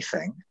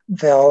anything,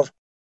 they'll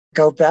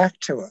go back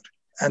to it.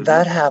 And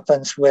that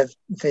happens with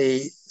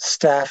the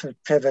staff at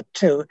Pivot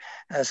too,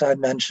 as I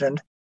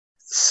mentioned.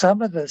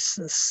 Some of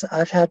this,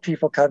 I've had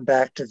people come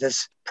back to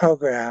this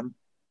program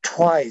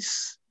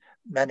twice,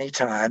 many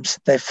times.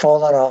 They've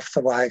fallen off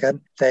the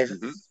wagon. They've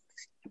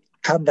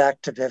come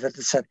back to Pivot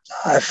and said,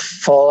 I've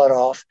fallen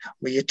off.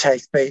 Will you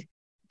take me?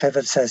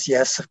 Pivot says,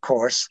 yes, of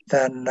course.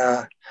 Then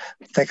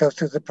they go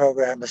through the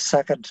program a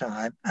second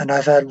time. And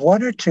I've had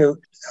 1 or 2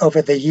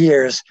 over the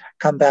years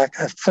come back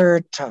a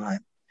third time.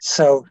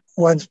 So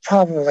one's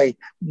probably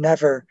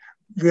never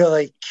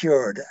really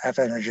cured of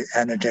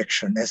an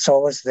addiction. It's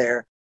always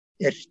there.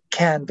 It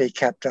can be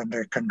kept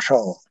under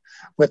control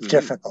with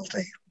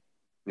difficulty.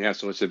 Yeah,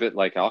 so it's a bit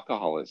like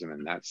alcoholism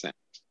in that sense.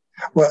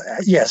 Well,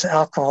 yes,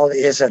 alcohol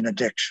is an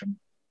addiction,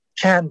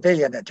 can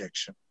be an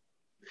addiction.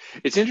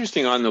 It's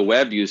interesting, on the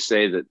web, you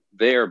say that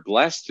they are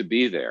blessed to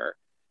be there,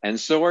 and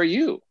so are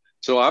you.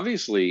 So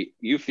obviously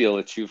you feel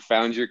that you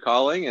found your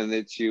calling and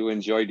that you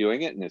enjoy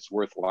doing it and it's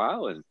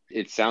worthwhile. And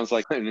it sounds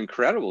like an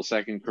incredible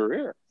second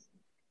career.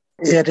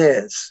 It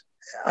is.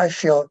 I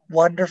feel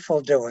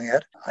wonderful doing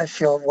it. I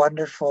feel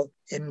wonderful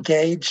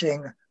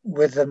engaging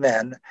with the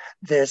men.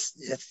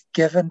 It's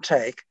give and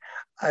take.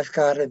 I've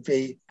got to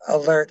be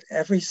alert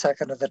every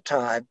second of the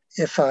time.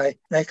 If I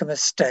make a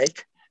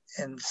mistake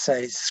in,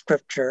 say,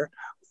 scripture,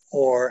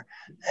 or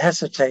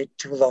hesitate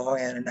too long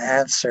in an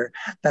answer,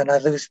 then I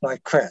lose my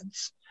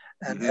creds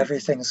and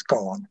everything's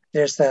gone.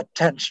 There's that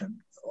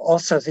tension.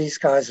 Also, these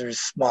guys are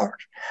smart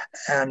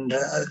and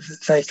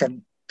they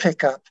can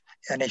pick up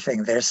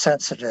anything. They're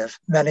sensitive.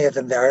 Many of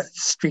them, they're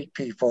street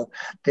people.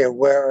 They're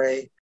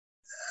wary,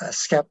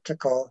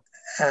 skeptical,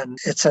 and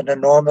it's an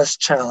enormous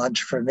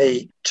challenge for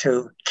me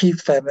to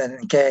keep them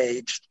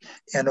engaged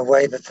in a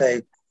way that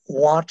they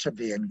want to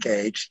be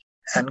engaged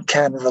and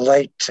can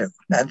relate to.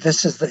 And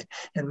this is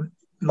in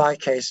my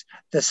case,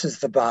 this is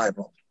the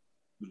Bible.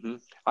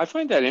 I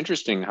find that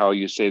interesting how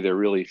you say they're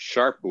really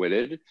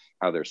sharp-witted,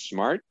 how they're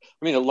smart.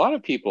 I mean, a lot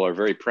of people are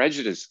very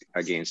prejudiced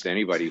against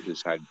anybody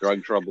who's had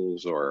drug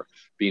troubles or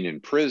been in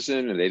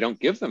prison, and they don't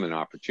give them an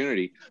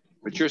opportunity.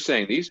 But you're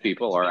saying these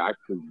people are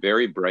actually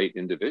very bright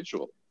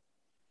individuals.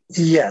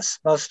 Yes,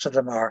 most of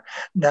them are.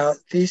 Now,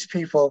 these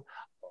people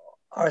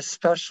are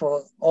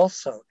special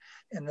also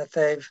in that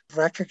they've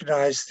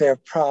recognized their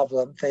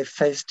problem, they've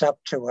faced up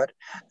to it,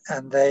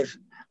 and they've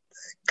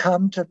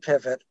come to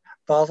Pivot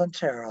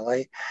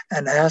voluntarily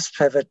and asked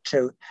Pivot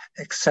to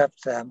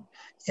accept them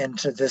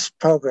into this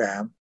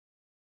program.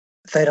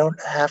 They don't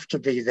have to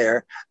be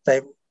there.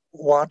 They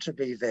want to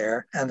be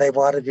there, and they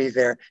want to be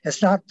there.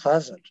 It's not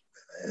pleasant.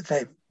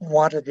 They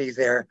want to be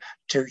there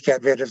to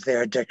get rid of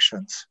their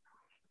addictions.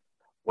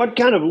 What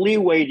kind of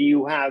leeway do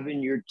you have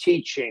in your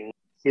teaching?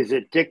 Is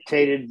it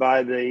dictated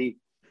by the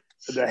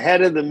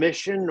head of the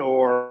mission,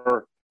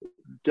 or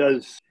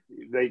does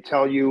they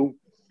tell you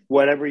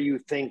whatever you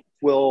think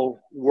will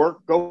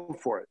work, go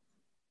for it?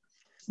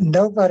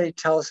 Nobody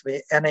tells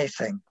me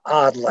anything,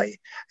 oddly.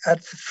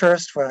 At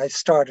first, when I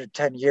started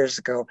 10 years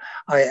ago,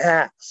 I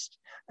asked,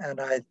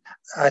 and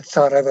I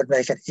thought I would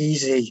make it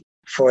easy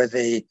for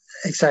the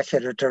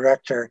executive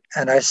director,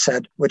 and I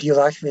said, would you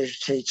like me to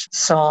teach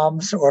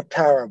Psalms or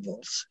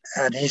parables?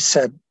 And he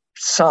said,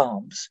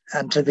 Psalms.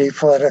 And to be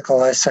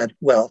political, I said,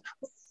 well,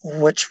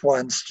 which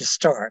ones to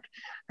start?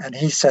 And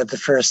he said the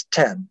first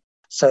 10.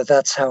 So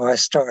that's how I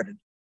started.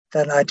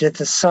 Then I did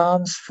the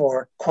Psalms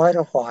for quite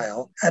a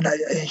while. And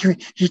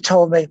he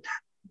told me,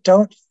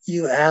 don't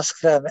you ask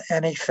them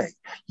anything.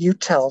 You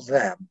tell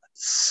them.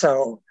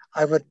 So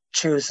I would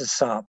choose a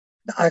Psalm.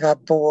 I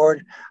got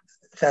bored.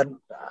 Then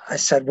I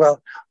said,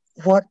 well,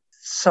 what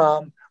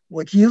Psalm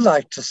would you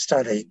like to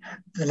study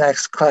the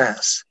next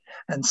class?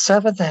 And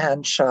seventh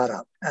hand shot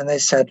up. And they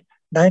said,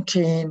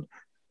 19,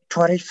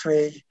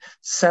 23,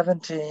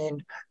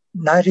 17,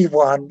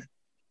 91.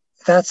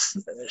 That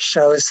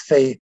shows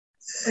the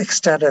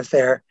extent of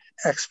their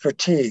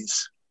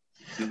expertise.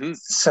 Mm-hmm.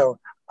 So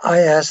I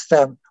asked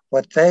them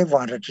what they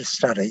wanted to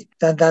study.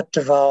 Then that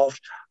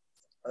devolved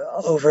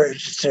over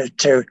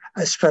to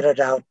I spread it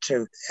out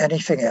to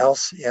anything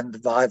else in the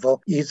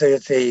Bible, either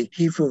the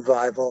Hebrew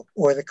Bible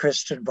or the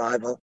Christian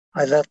Bible.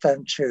 I let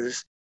them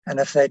choose. And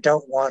if they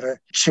don't want to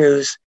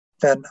choose,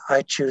 then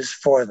I choose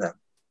for them.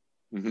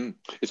 Mm-hmm.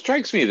 It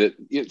strikes me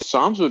that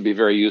Psalms would be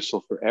very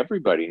useful for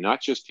everybody,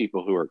 not just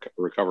people who are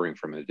recovering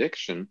from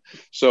addiction.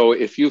 So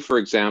if you, for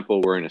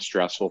example, were in a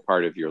stressful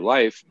part of your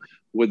life,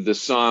 would the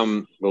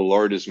Psalm, "The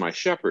Lord is my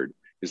shepherd,"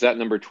 is that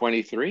number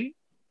 23?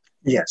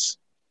 Yes.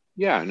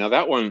 Yeah. Now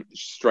that one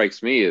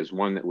strikes me as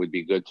one that would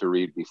be good to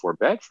read before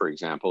bed, for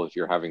example, if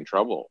you're having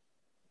trouble.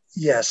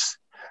 Yes.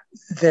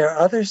 There are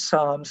other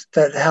Psalms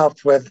that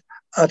help with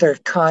other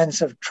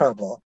kinds of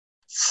trouble,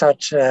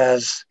 such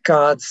as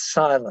God's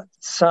silence,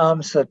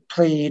 Psalms that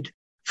plead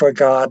for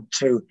God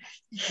to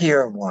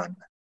hear one.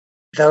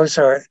 Those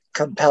are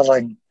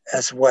compelling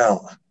as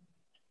well.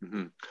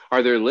 Mm-hmm.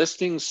 Are there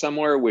listings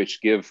somewhere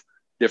which give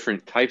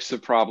different types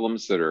of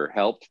problems that are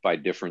helped by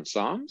different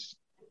Psalms?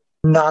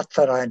 Not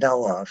that I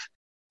know of.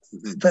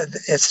 Mm-hmm. But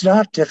it's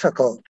not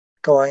difficult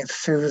going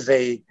through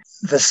the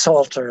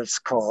Psalter, it's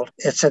called.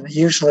 It's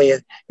usually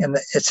in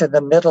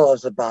the middle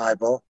of the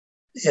Bible.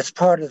 It's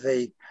part of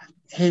the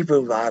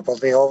Hebrew Bible,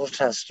 the Old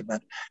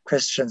Testament,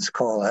 Christians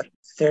call it.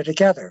 They're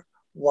together,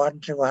 1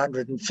 to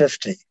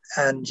 150.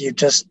 And you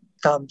just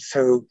thumb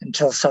through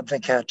until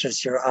something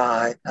catches your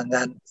eye and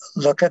then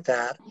look at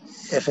that.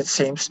 If it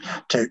seems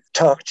to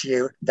talk to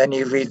you, then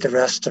you read the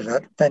rest of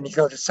it. Then you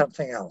go to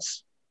something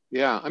else.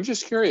 Yeah, I'm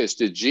just curious,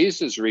 did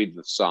Jesus read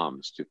the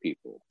Psalms to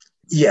people?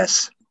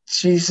 Yes,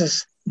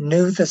 Jesus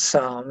knew the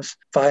Psalms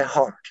by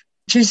heart.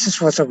 Jesus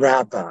was a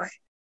rabbi,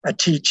 a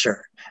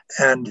teacher,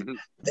 and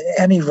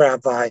any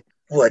rabbi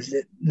would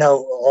know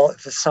all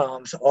the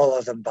Psalms, all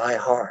of them by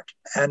heart.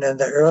 And in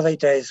the early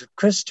days of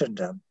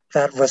Christendom,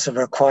 that was a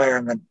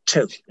requirement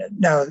too.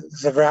 Now,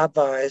 the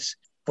rabbis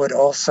would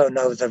also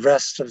know the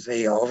rest of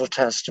the Old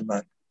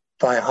Testament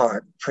by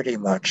heart, pretty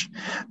much.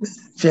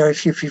 Very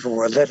few people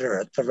were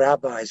literate. The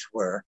rabbis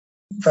were.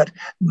 But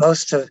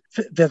most of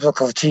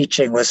biblical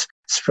teaching was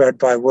spread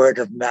by word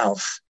of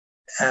mouth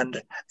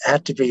and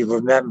had to be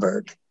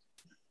remembered.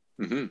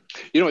 Mm-hmm.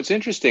 You know, it's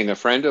interesting. A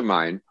friend of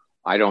mine,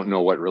 I don't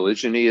know what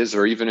religion he is,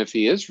 or even if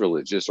he is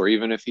religious, or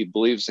even if he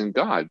believes in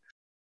God.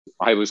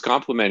 I was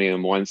complimenting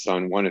him once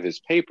on one of his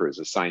papers,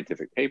 a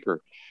scientific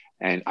paper.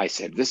 And I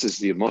said, this is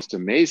the most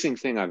amazing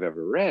thing I've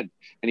ever read.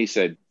 And he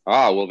said,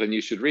 well, then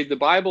you should read the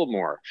Bible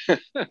more.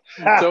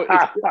 So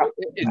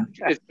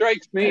it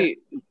strikes me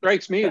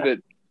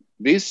that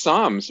these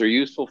Psalms are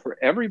useful for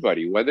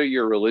everybody, whether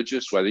you're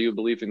religious, whether you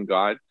believe in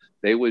God.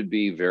 They would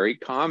be very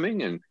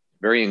calming and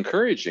very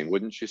encouraging,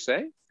 wouldn't you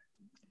say?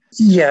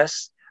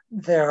 Yes,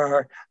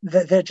 they're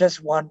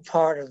just one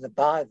part of the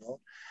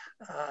Bible.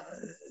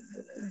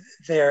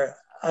 There are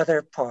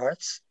other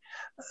parts.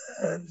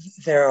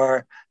 There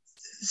are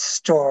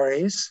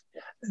stories.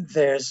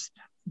 There's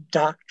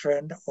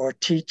doctrine or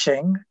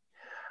teaching.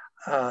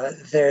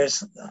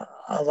 There's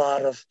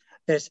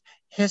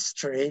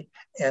history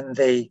in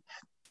the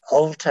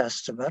Old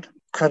Testament,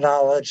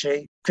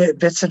 chronology,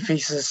 bits and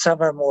pieces.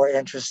 Some are more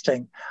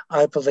interesting,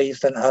 I believe,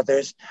 than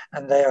others,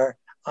 and they are,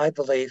 I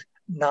believe,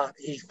 not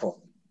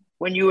equal.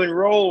 When you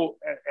enroll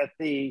at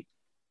the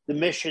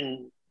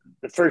mission,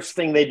 the first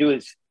thing they do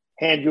is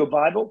hand you a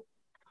Bible?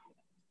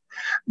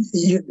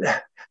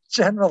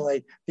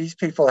 Generally, these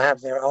people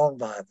have their own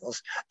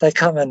Bibles. They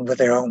come in with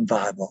their own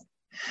Bible.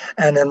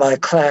 And in my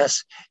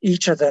class,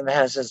 each of them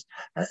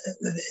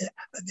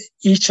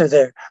each of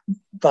their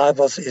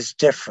Bibles is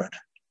different.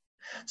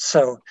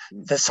 So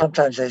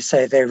sometimes they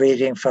say they're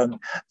reading from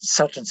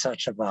such and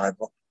such a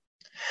Bible.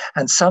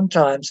 And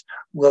sometimes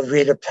we'll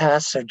read a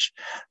passage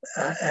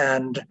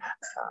and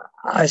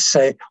I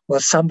say, well,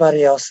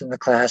 somebody else in the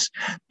class,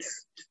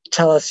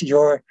 tell us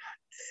your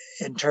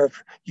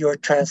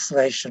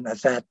translation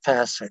of that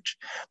passage,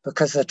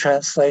 because the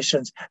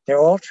translations,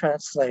 they're all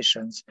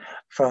translations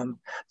from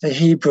the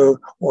Hebrew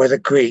or the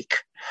Greek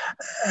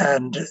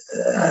and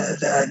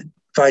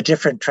by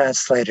different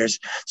translators.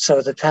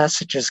 So the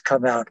passages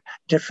come out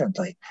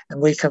differently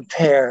and we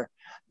compare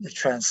the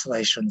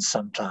translations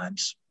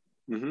sometimes.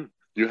 Mm-hmm.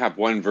 Do you have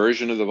one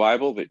version of the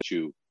Bible that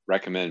you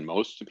recommend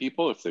most to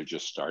people if they're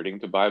just starting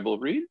to Bible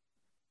read?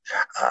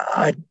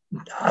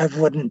 I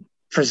wouldn't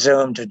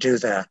presume to do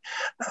that.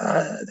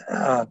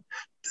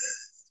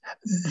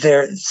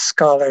 There are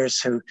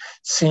scholars who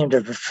seem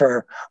to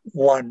prefer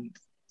one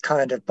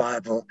kind of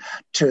Bible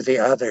to the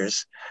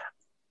others,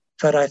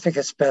 but I think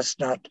it's best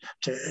not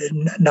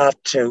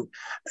to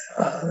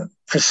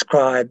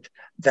prescribe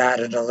that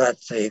and to let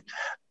the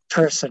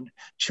person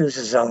choose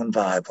his own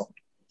Bible.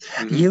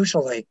 Mm-hmm.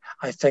 Usually,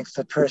 I think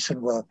the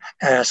person will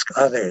ask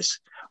others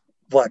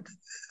what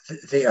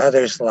the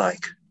others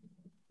like.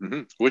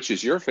 Mm-hmm. Which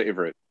is your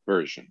favorite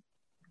version?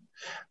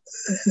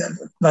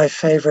 My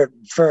favorite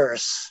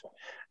verse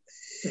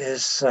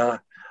is,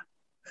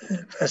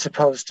 as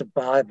opposed to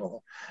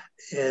Bible,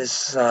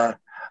 is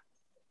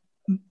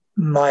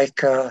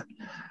Micah.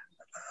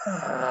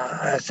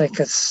 I think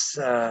it's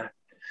 10:9.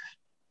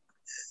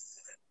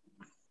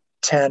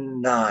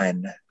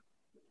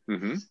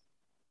 Mm-hmm.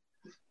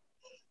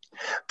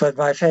 But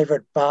my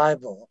favorite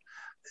Bible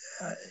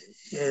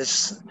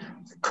is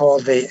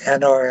called the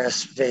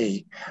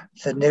NRSV,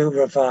 the New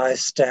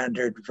Revised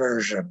Standard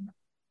Version.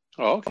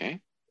 Oh, okay.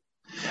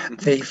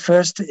 The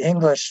first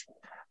English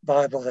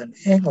Bible in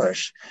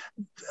English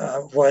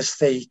was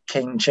the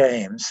King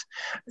James,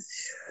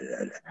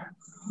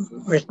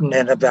 written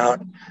in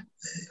about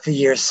the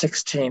year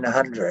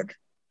 1600.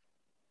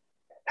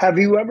 Have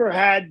you ever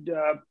had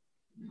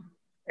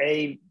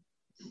a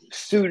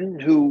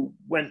student who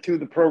went through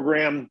the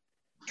program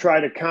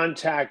try to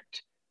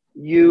contact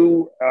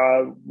you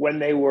when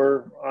they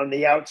were on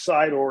the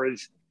outside, or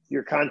is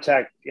your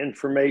contact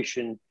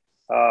information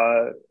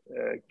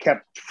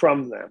kept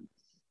from them?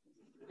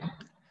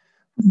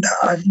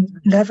 I've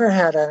never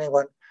had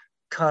anyone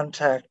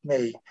contact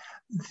me.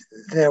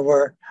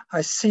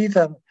 I see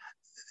them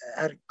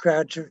at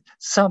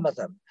some of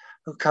them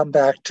who come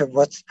back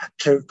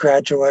to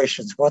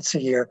graduations once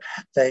a year.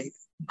 They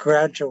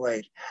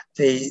graduate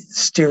the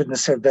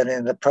students who've been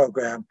in the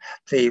program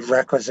the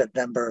requisite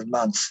number of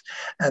months,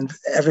 and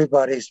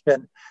everybody's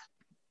been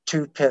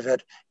to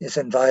Pivot is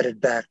invited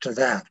back to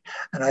that,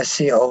 and I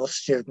see old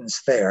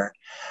students there.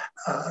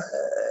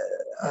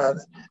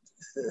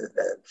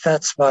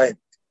 That's my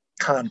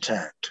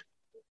contact.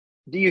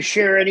 Do you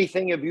share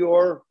anything of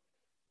your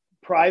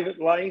private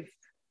life?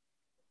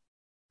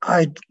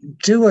 I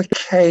do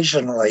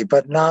occasionally,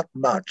 but not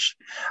much.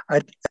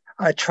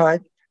 I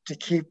try to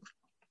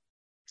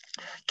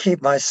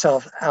keep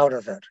myself out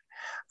of it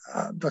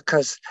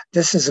because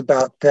this is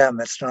about them.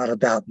 It's not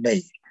about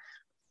me.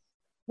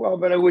 Well,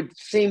 but it would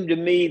seem to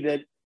me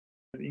that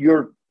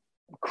your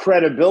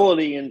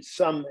credibility in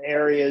some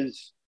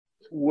areas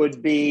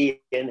would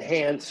be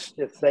enhanced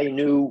if they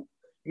knew,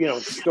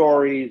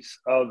 stories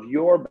of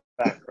your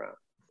background.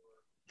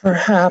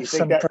 Perhaps,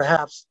 and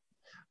perhaps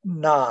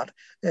not.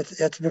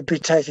 It would be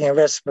taking a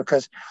risk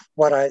because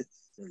what I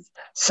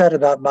said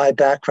about my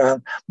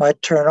background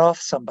might turn off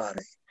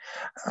somebody.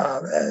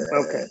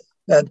 Okay.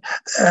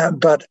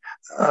 But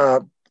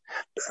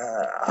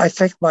I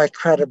think my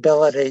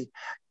credibility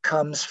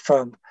comes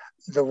from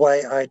the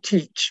way I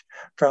teach,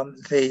 from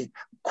the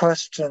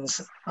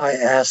questions I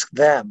ask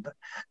them,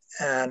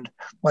 and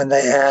when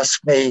they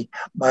ask me,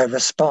 my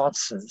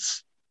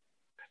responses.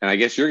 And I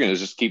guess you're going to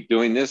just keep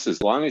doing this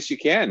as long as you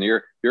can.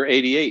 You're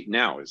 88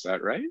 now, is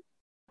that right?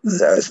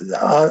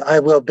 I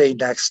will be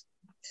next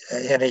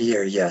in a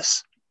year,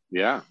 yes.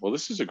 Yeah, well,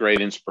 this is a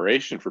great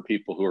inspiration for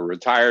people who are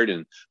retired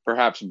and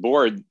perhaps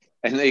bored,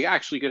 and they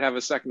actually could have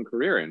a second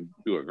career and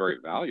do a very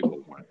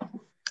valuable one.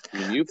 I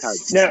mean, you've had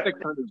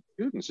 600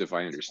 students, if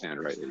I understand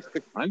rightly.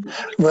 600.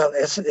 Well,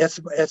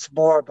 it's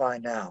more by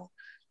now.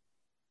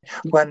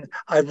 When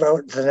I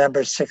wrote the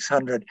number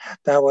 600,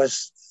 that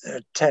was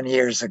 10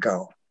 years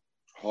ago.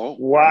 Oh,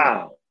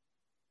 wow.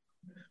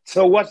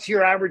 So what's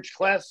your average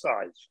class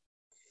size?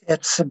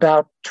 It's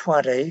about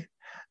 20,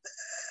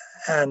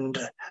 and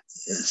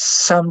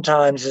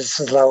sometimes it's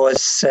as low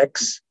as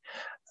 6,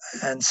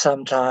 and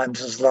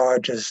sometimes as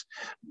large as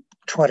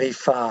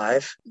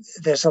 25.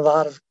 There's a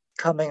lot of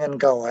coming and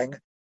going.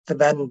 The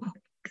men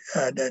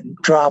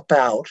drop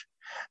out,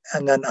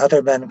 and then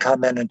other men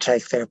come in and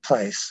take their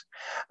place.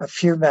 A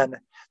few men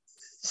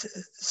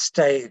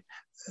stay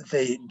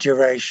the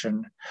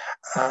duration,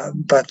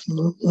 but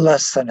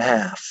less than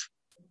half.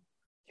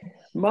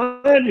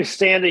 My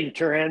understanding,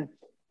 Turhan,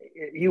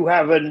 you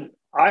have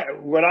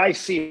what I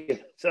see is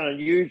an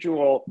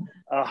unusual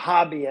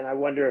hobby, and I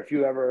wonder if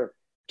you ever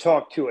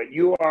talk to it.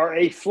 You are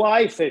a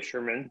fly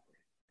fisherman,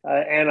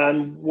 and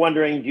I'm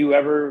wondering, do you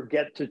ever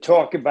get to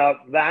talk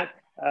about that?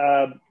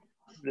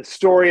 The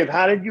story of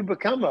how did you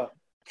become a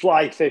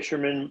fly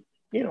fisherman,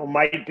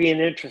 might be an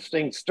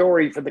interesting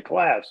story for the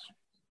class.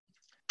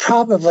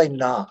 Probably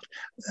not.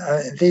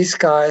 These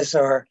guys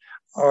are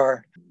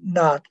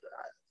not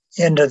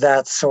into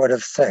that sort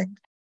of thing.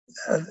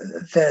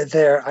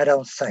 They're I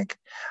don't think.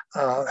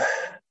 I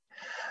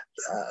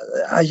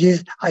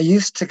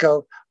used to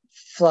go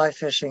fly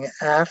fishing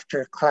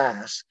after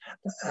class.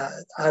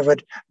 I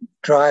would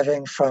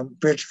driving from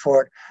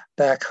Bridgeport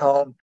back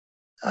home.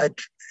 I'd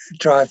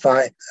drive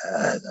by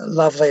a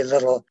lovely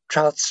little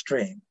trout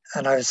stream,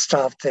 and I would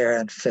stop there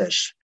and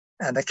fish.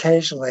 And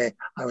occasionally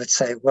I would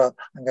say, well,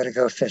 I'm going to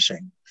go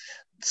fishing.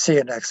 See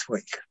you next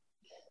week.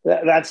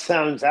 That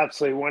sounds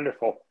absolutely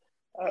wonderful.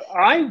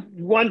 I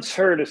once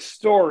heard a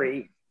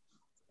story,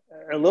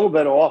 a little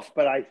bit off,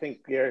 but I think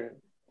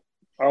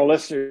our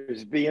listeners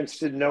would be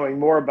interested in knowing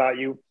more about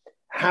you,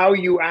 how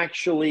you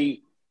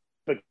actually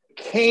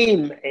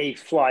became a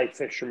fly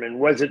fisherman.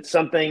 Was it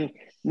something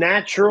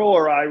natural,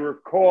 or I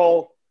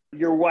recall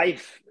your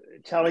wife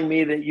telling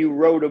me that you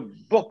wrote a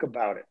book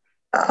about it?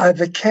 I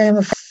became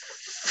a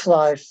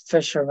fly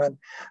fisherman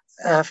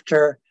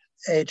after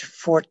age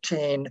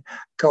 14,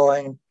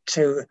 going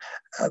to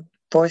a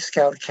Boy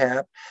Scout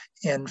camp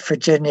in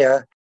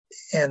Virginia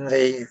in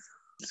the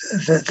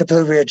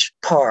Blue Ridge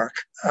Park.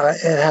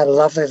 It had a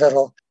lovely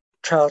little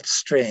trout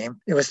stream.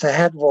 It was the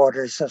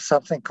headwaters of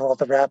something called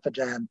the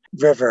Rapidan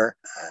River.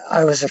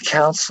 I was a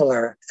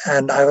counselor,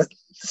 and I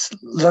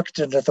looked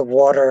into the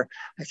water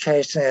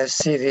occasionally to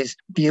see these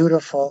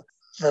beautiful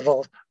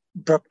little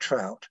brook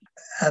trout.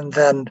 And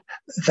then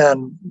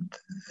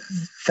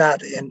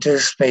that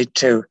induced me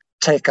to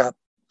take up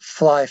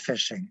fly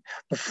fishing.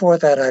 Before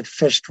that, I'd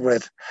fished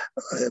with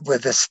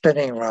a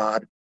spinning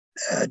rod,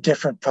 a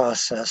different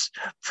process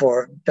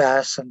for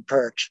bass and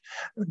perch.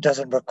 It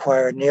doesn't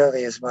require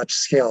nearly as much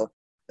skill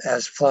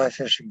as fly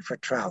fishing for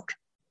trout.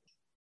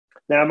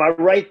 Now, am I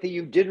right that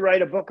you did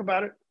write a book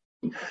about it?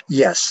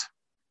 Yes.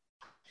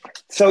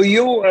 So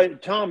you,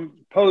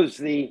 Tom,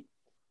 posed the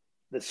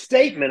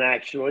statement,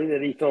 actually,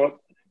 that he thought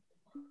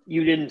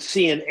you didn't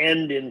see an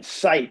end in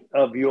sight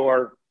of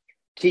your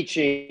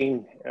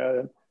teaching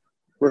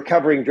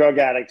recovering drug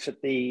addicts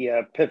at the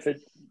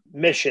Pivot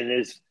mission.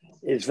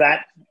 Is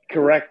that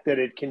correct, that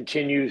it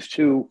continues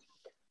to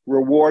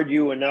reward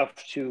you enough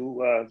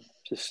to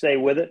stay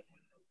with it?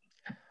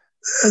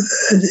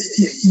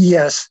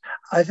 Yes,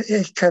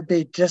 it could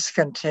be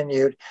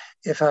discontinued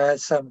if I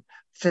had some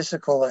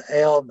physical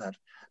ailment,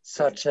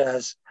 such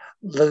as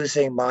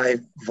losing my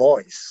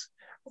voice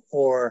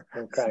or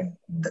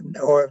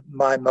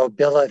my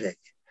mobility,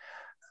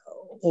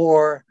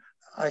 or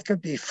I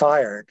could be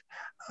fired.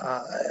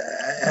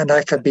 And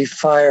I could be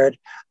fired,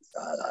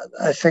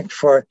 I think,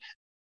 for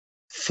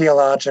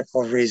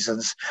theological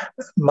reasons.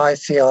 My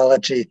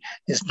theology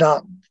is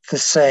not the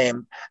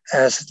same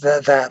as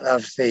that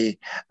of the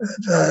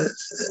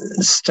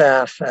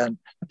staff and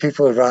the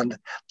people who run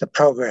the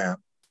program.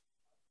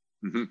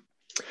 Mm-hmm.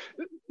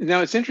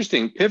 Now, it's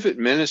interesting, Pivot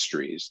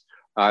Ministries,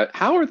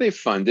 how are they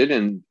funded,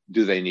 and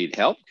do they need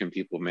help? Can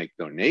people make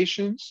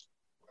donations?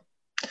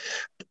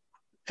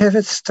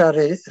 Pivot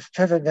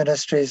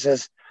Ministries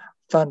is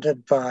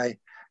funded by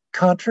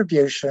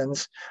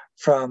contributions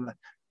from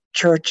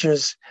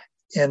churches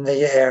in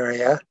the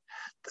area,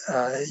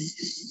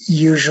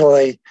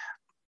 usually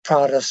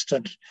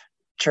Protestant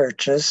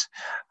churches,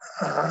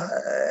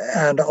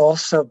 and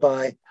also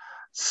by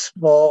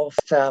small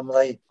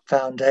family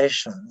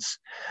foundations,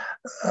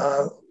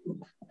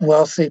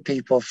 wealthy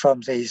people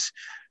from these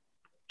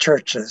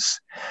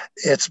churches.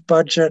 Its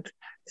budget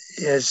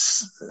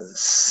is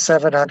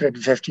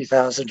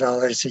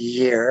 $750,000 a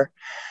year,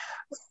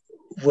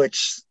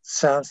 which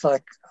sounds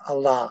like a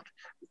lot.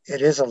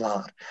 It is a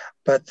lot,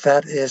 but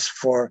that is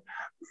for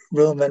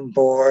room and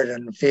board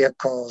and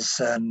vehicles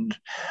and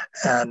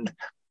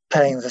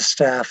paying the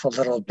staff a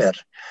little bit.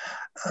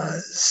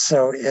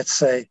 So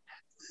it's a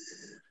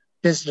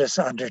business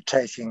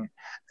undertaking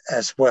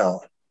as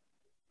well.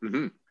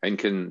 Mm-hmm. And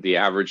can the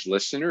average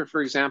listener,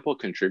 for example,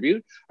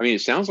 contribute? I mean,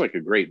 it sounds like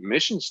a great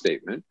mission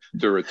statement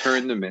to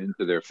return the men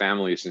to their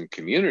families and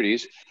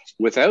communities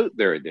without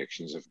their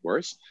addictions, of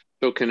course.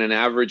 So can an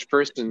average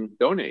person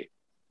donate?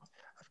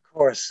 Of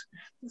course.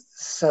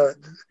 So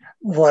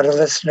what a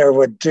listener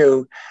would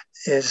do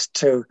is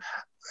to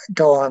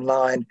go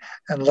online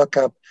and look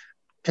up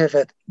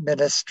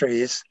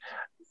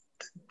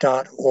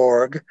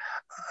pivotministries.org,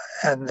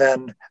 and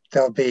then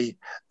there'll be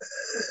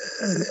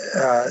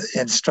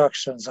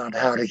instructions on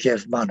how to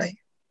give money.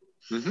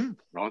 Mm-hmm.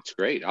 Well, that's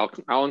great.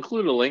 I'll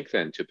include a link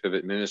then to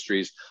Pivot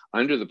Ministries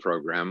under the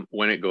program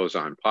when it goes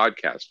on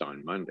podcast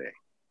on Monday.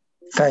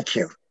 Thank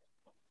you.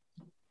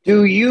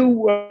 Do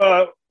you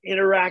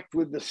interact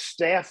with the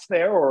staff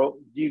there, or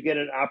do you get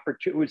an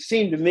opportunity? It would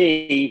seem to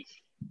me,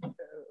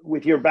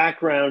 with your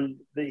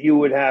background, that you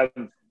would have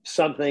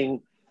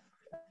something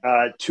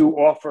to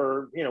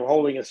offer,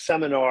 holding a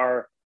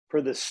seminar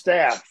for the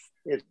staff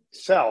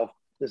itself.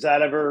 Does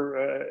that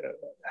ever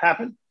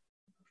happen?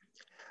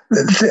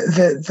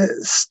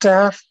 The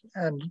staff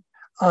and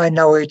I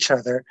know each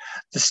other.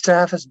 The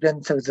staff has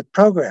been through the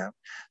program,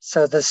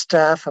 so the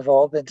staff have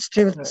all been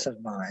students of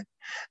mine.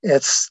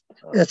 It's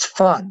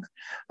fun.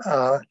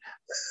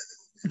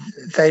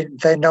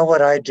 They know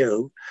what I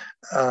do.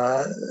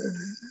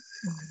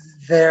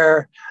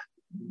 Their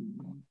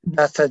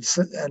methods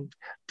and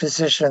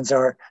positions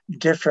are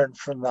different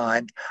from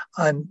mine.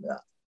 I'm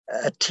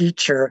a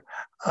teacher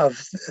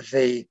of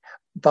the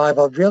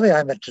Bible. Really,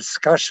 I'm a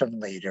discussion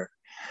leader.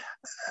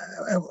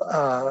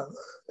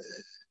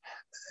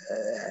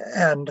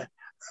 And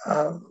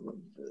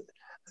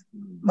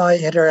my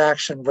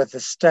interaction with the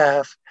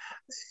staff,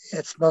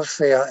 it's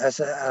mostly on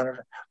a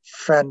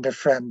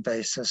friend-to-friend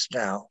basis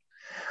now.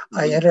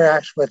 I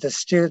interact with the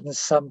students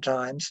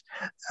sometimes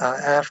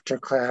after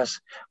class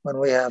when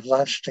we have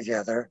lunch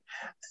together,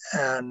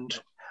 and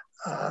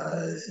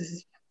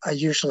I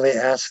usually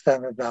ask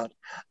them about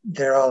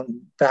their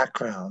own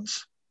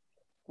backgrounds.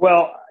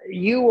 Well,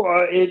 you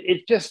are,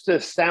 it just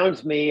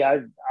astounds me.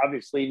 I've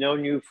obviously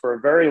known you for a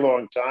very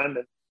long time.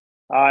 And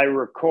I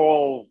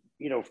recall,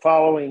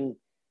 following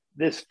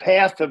this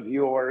path of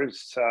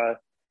yours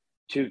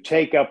to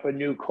take up a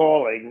new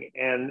calling.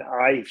 And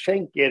I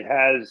think it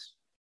has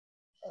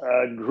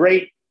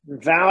great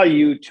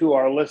value to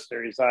our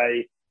listeners.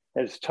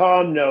 As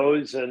Tom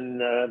knows,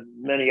 and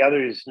many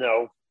others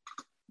know,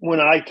 when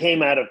I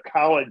came out of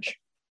college,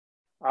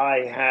 I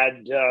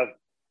had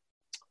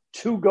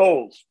two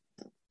goals.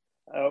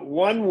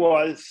 One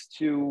was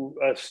to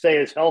stay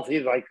as healthy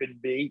as I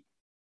could be,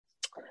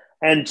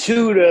 and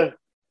two, to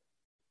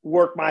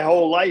work my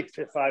whole life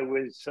if I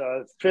was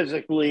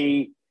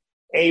physically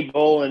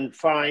able and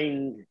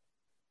find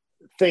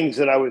things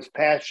that I was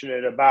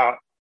passionate about.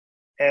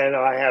 And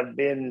I have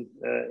been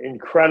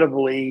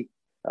incredibly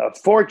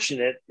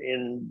fortunate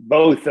in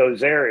both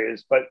those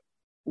areas. But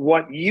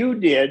what you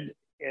did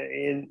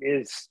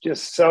is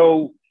just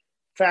so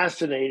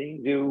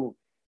fascinating.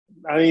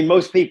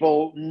 Most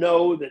people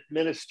know that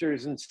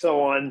ministers and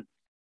so on,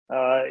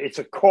 it's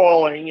a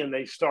calling and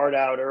they start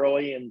out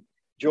early and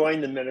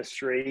join the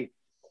ministry.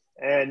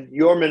 And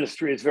your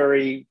ministry is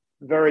very,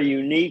 very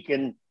unique,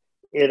 and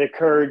it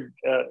occurred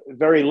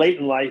very late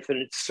in life. And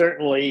it's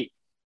certainly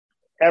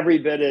every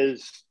bit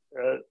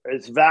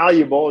as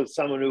valuable as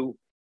someone who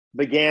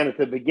began at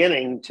the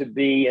beginning to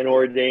be an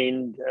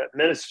ordained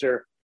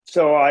minister.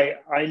 So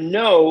I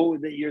know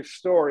that your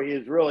story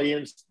is really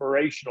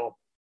inspirational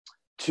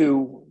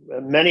to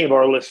many of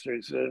our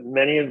listeners,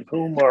 many of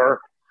whom are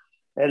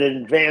at an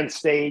advanced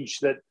stage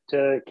that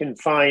can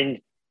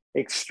find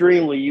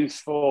extremely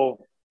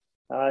useful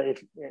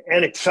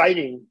and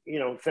exciting,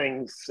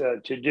 things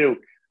to do.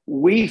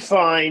 We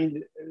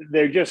find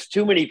there are just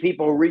too many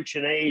people reach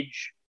an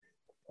age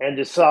and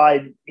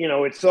decide,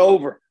 it's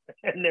over,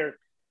 and they're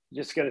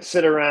just going to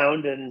sit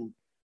around and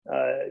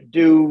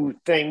do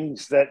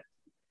things that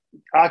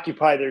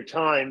occupy their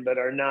time but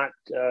are not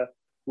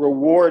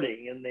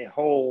rewarding in the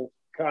whole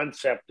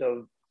concept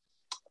of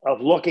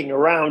looking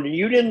around. And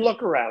you didn't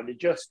look around;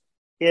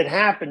 it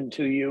happened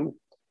to you.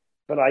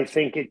 But I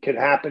think it could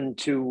happen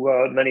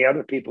to many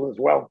other people as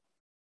well.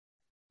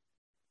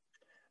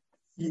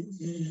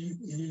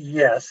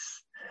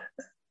 Yes.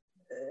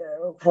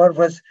 What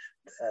was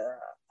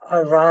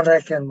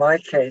ironic in my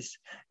case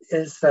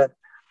is that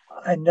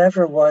I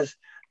never was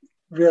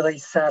really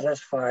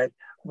satisfied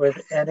with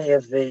any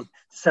of the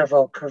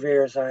several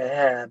careers I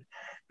had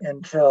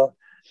until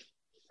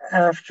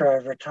after I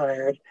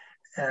retired,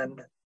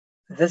 and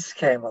this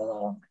came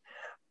along.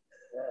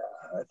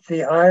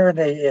 The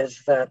irony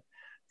is that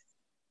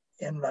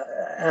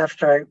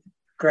after I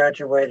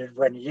graduated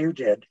when you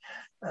did,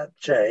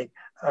 Jay,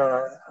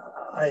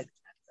 I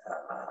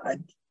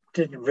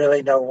didn't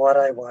really know what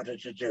I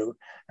wanted to do.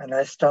 And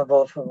I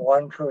stumbled from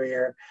one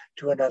career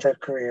to another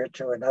career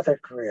to another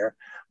career.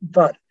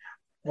 But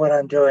what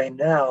I'm doing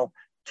now,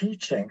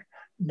 teaching,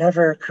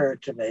 never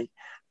occurred to me.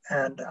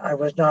 And I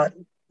was not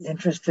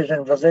interested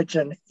in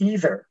religion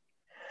either.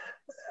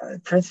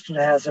 Princeton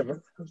has a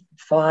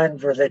fine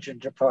religion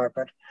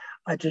department.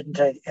 I didn't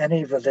take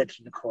any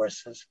religion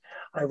courses.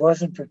 I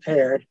wasn't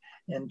prepared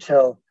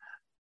until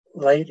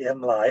late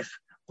in life,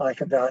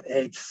 like about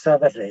age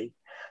 70,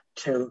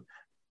 to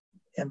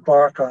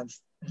embark on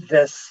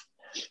this.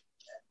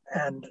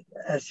 And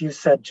as you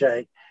said,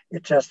 Jay,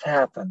 it just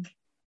happened.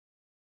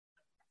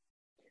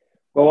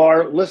 Well,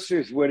 our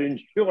listeners would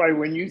enjoy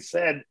when you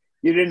said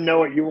you didn't know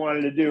what you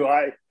wanted to do.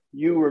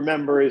 You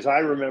remember, as I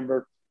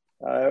remember,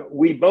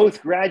 we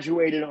both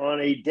graduated on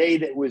a day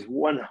that was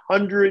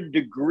 100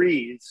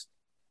 degrees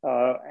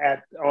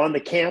on the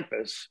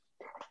campus,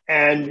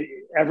 and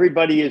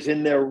everybody is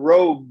in their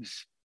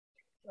robes,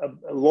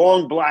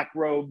 long black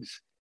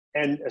robes,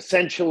 and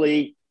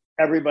essentially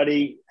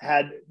everybody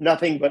had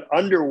nothing but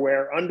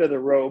underwear under the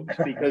robes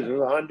because it was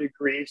 100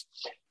 degrees.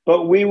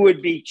 But we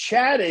would be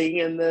chatting,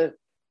 and the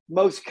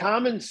most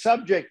common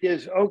subject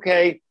is,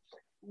 okay,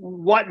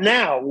 what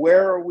now?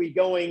 Where are we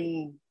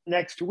going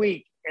next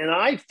week? And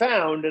I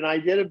found, and I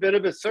did a bit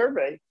of a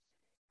survey,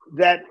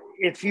 that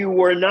if you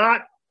were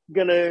not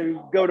going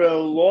to go to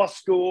law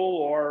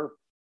school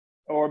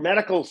or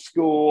medical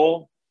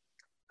school,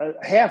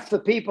 half the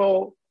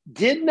people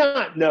did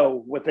not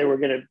know what they were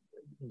going to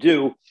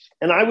do.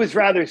 And I was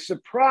rather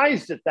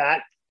surprised at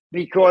that,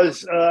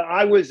 because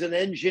I was an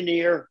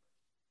engineer,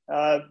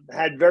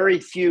 had very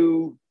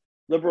few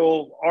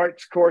liberal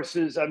arts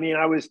courses. I mean,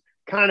 I was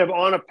kind of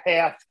on a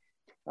path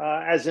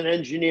as an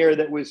engineer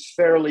that was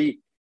fairly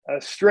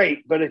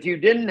straight. But if you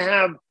didn't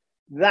have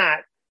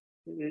that,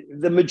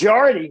 the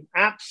majority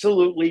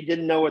absolutely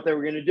didn't know what they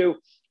were going to do.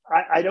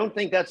 I don't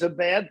think that's a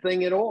bad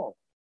thing at all.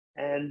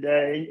 And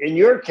in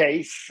your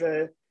case,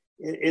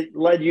 it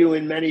led you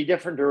in many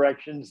different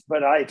directions,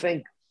 but I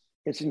think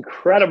it's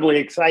incredibly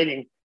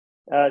exciting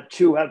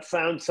to have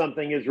found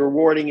something as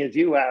rewarding as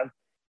you have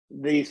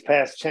these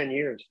past 10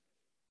 years.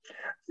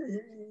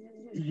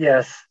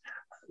 Yes,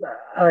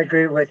 I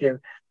agree with you.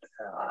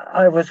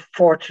 I was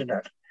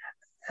fortunate,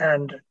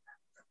 and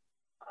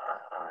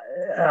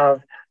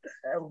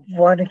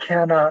one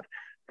cannot,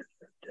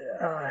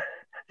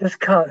 this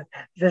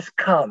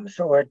comes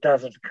or it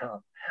doesn't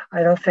come.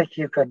 I don't think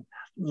you can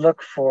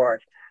look for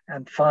it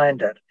and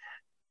find it.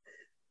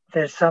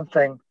 There's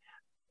something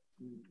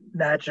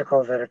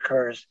magical that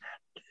occurs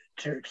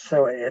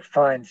so it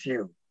finds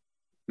you.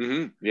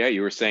 Mm-hmm. Yeah,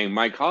 you were saying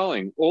my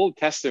calling, Old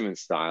Testament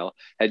style,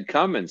 had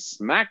come and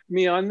smacked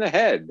me on the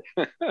head.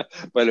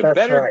 But a That's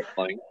better right.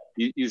 calling,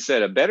 you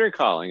said a better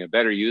calling, a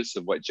better use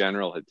of what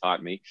General had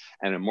taught me,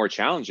 and a more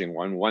challenging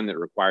one that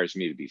requires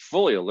me to be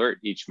fully alert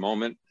each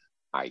moment,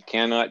 I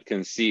cannot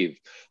conceive.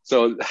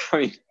 So, I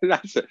mean,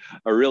 that's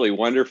a really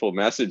wonderful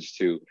message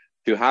to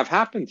have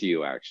happen to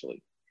you,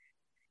 actually.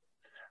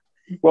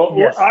 Well,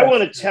 yes, I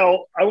want to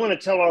tell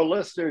our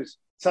listeners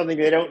something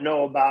they don't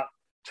know about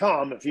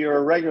Tom. If you're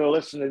a regular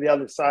listener to the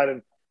other side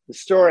of the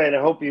story, and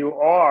I hope you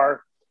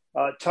are,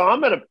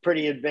 Tom at a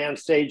pretty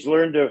advanced age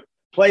learned to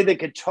play the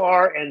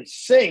guitar and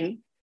sing,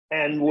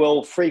 and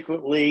will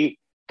frequently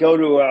go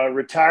to a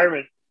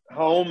retirement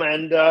home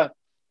and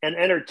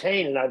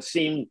entertain. And I've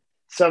seen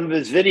some of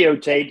his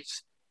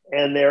videotapes,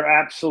 and they're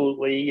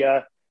absolutely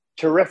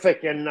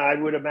terrific. And I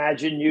would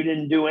imagine you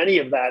didn't do any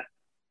of that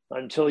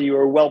until you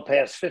were well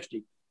past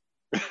 50.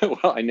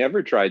 Well, I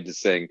never tried to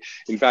sing.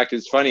 In fact,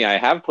 it's funny, I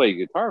have played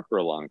guitar for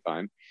a long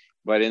time,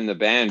 but in the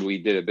band,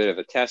 we did a bit of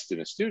a test in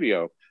a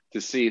studio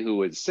to see who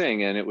would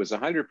sing, and it was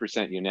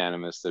 100%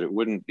 unanimous that it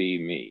wouldn't be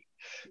me.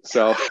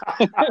 So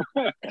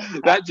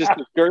that just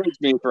discouraged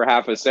me for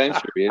half a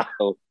century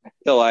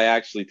until I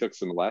actually took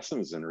some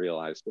lessons and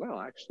realized, well,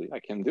 actually, I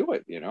can do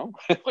it,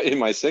 in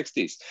my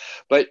 60s.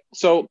 But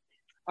so,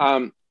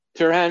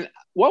 Turhan,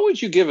 what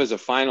would you give as a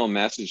final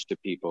message to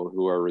people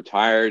who are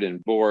retired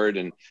and bored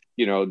and,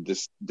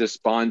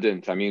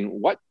 despondent? I mean,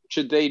 what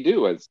should they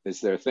do?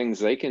 Is there things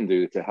they can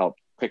do to help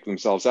pick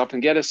themselves up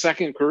and get a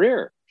second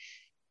career?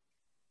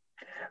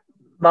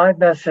 My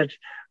message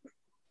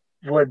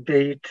would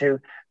be to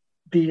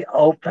be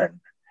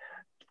open,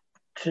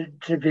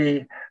 to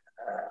be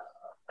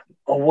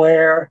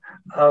aware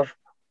of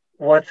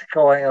what's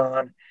going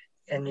on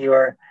in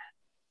your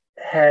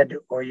head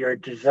or your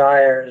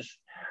desires,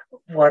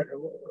 what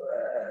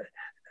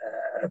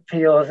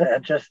appeals,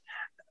 and just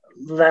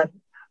let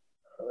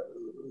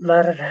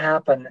it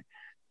happen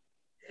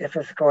if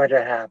it's going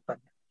to happen.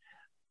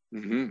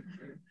 Mm-hmm.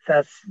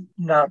 That's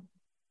not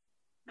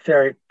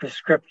very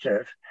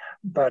prescriptive,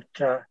 but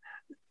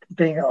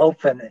being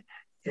open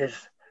is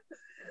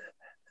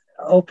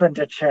open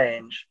to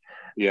change.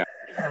 Yeah.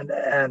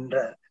 And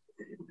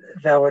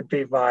that would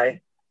be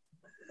my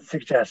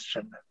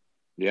suggestion.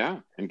 Yeah.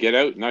 And get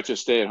out, not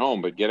just stay at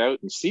home, but get out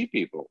and see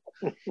people.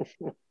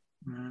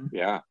 Mm-hmm.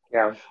 Yeah.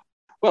 Yeah.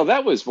 Well,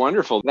 that was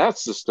wonderful.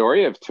 That's the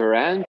story of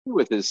Turhan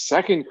with his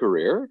second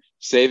career,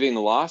 saving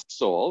lost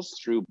souls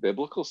through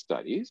biblical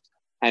studies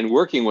and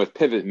working with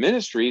Pivot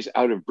Ministries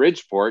out of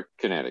Bridgeport,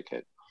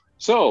 Connecticut.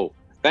 So,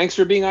 thanks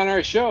for being on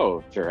our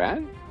show,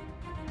 Turhan.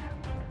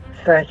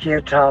 Thank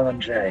you, Tom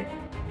and Jay.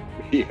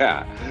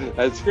 Yeah,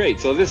 that's great.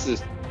 So this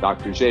is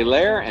Dr. J.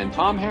 Lehr and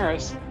Tom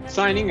Harris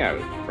signing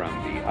out from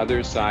the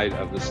other side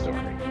of the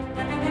story.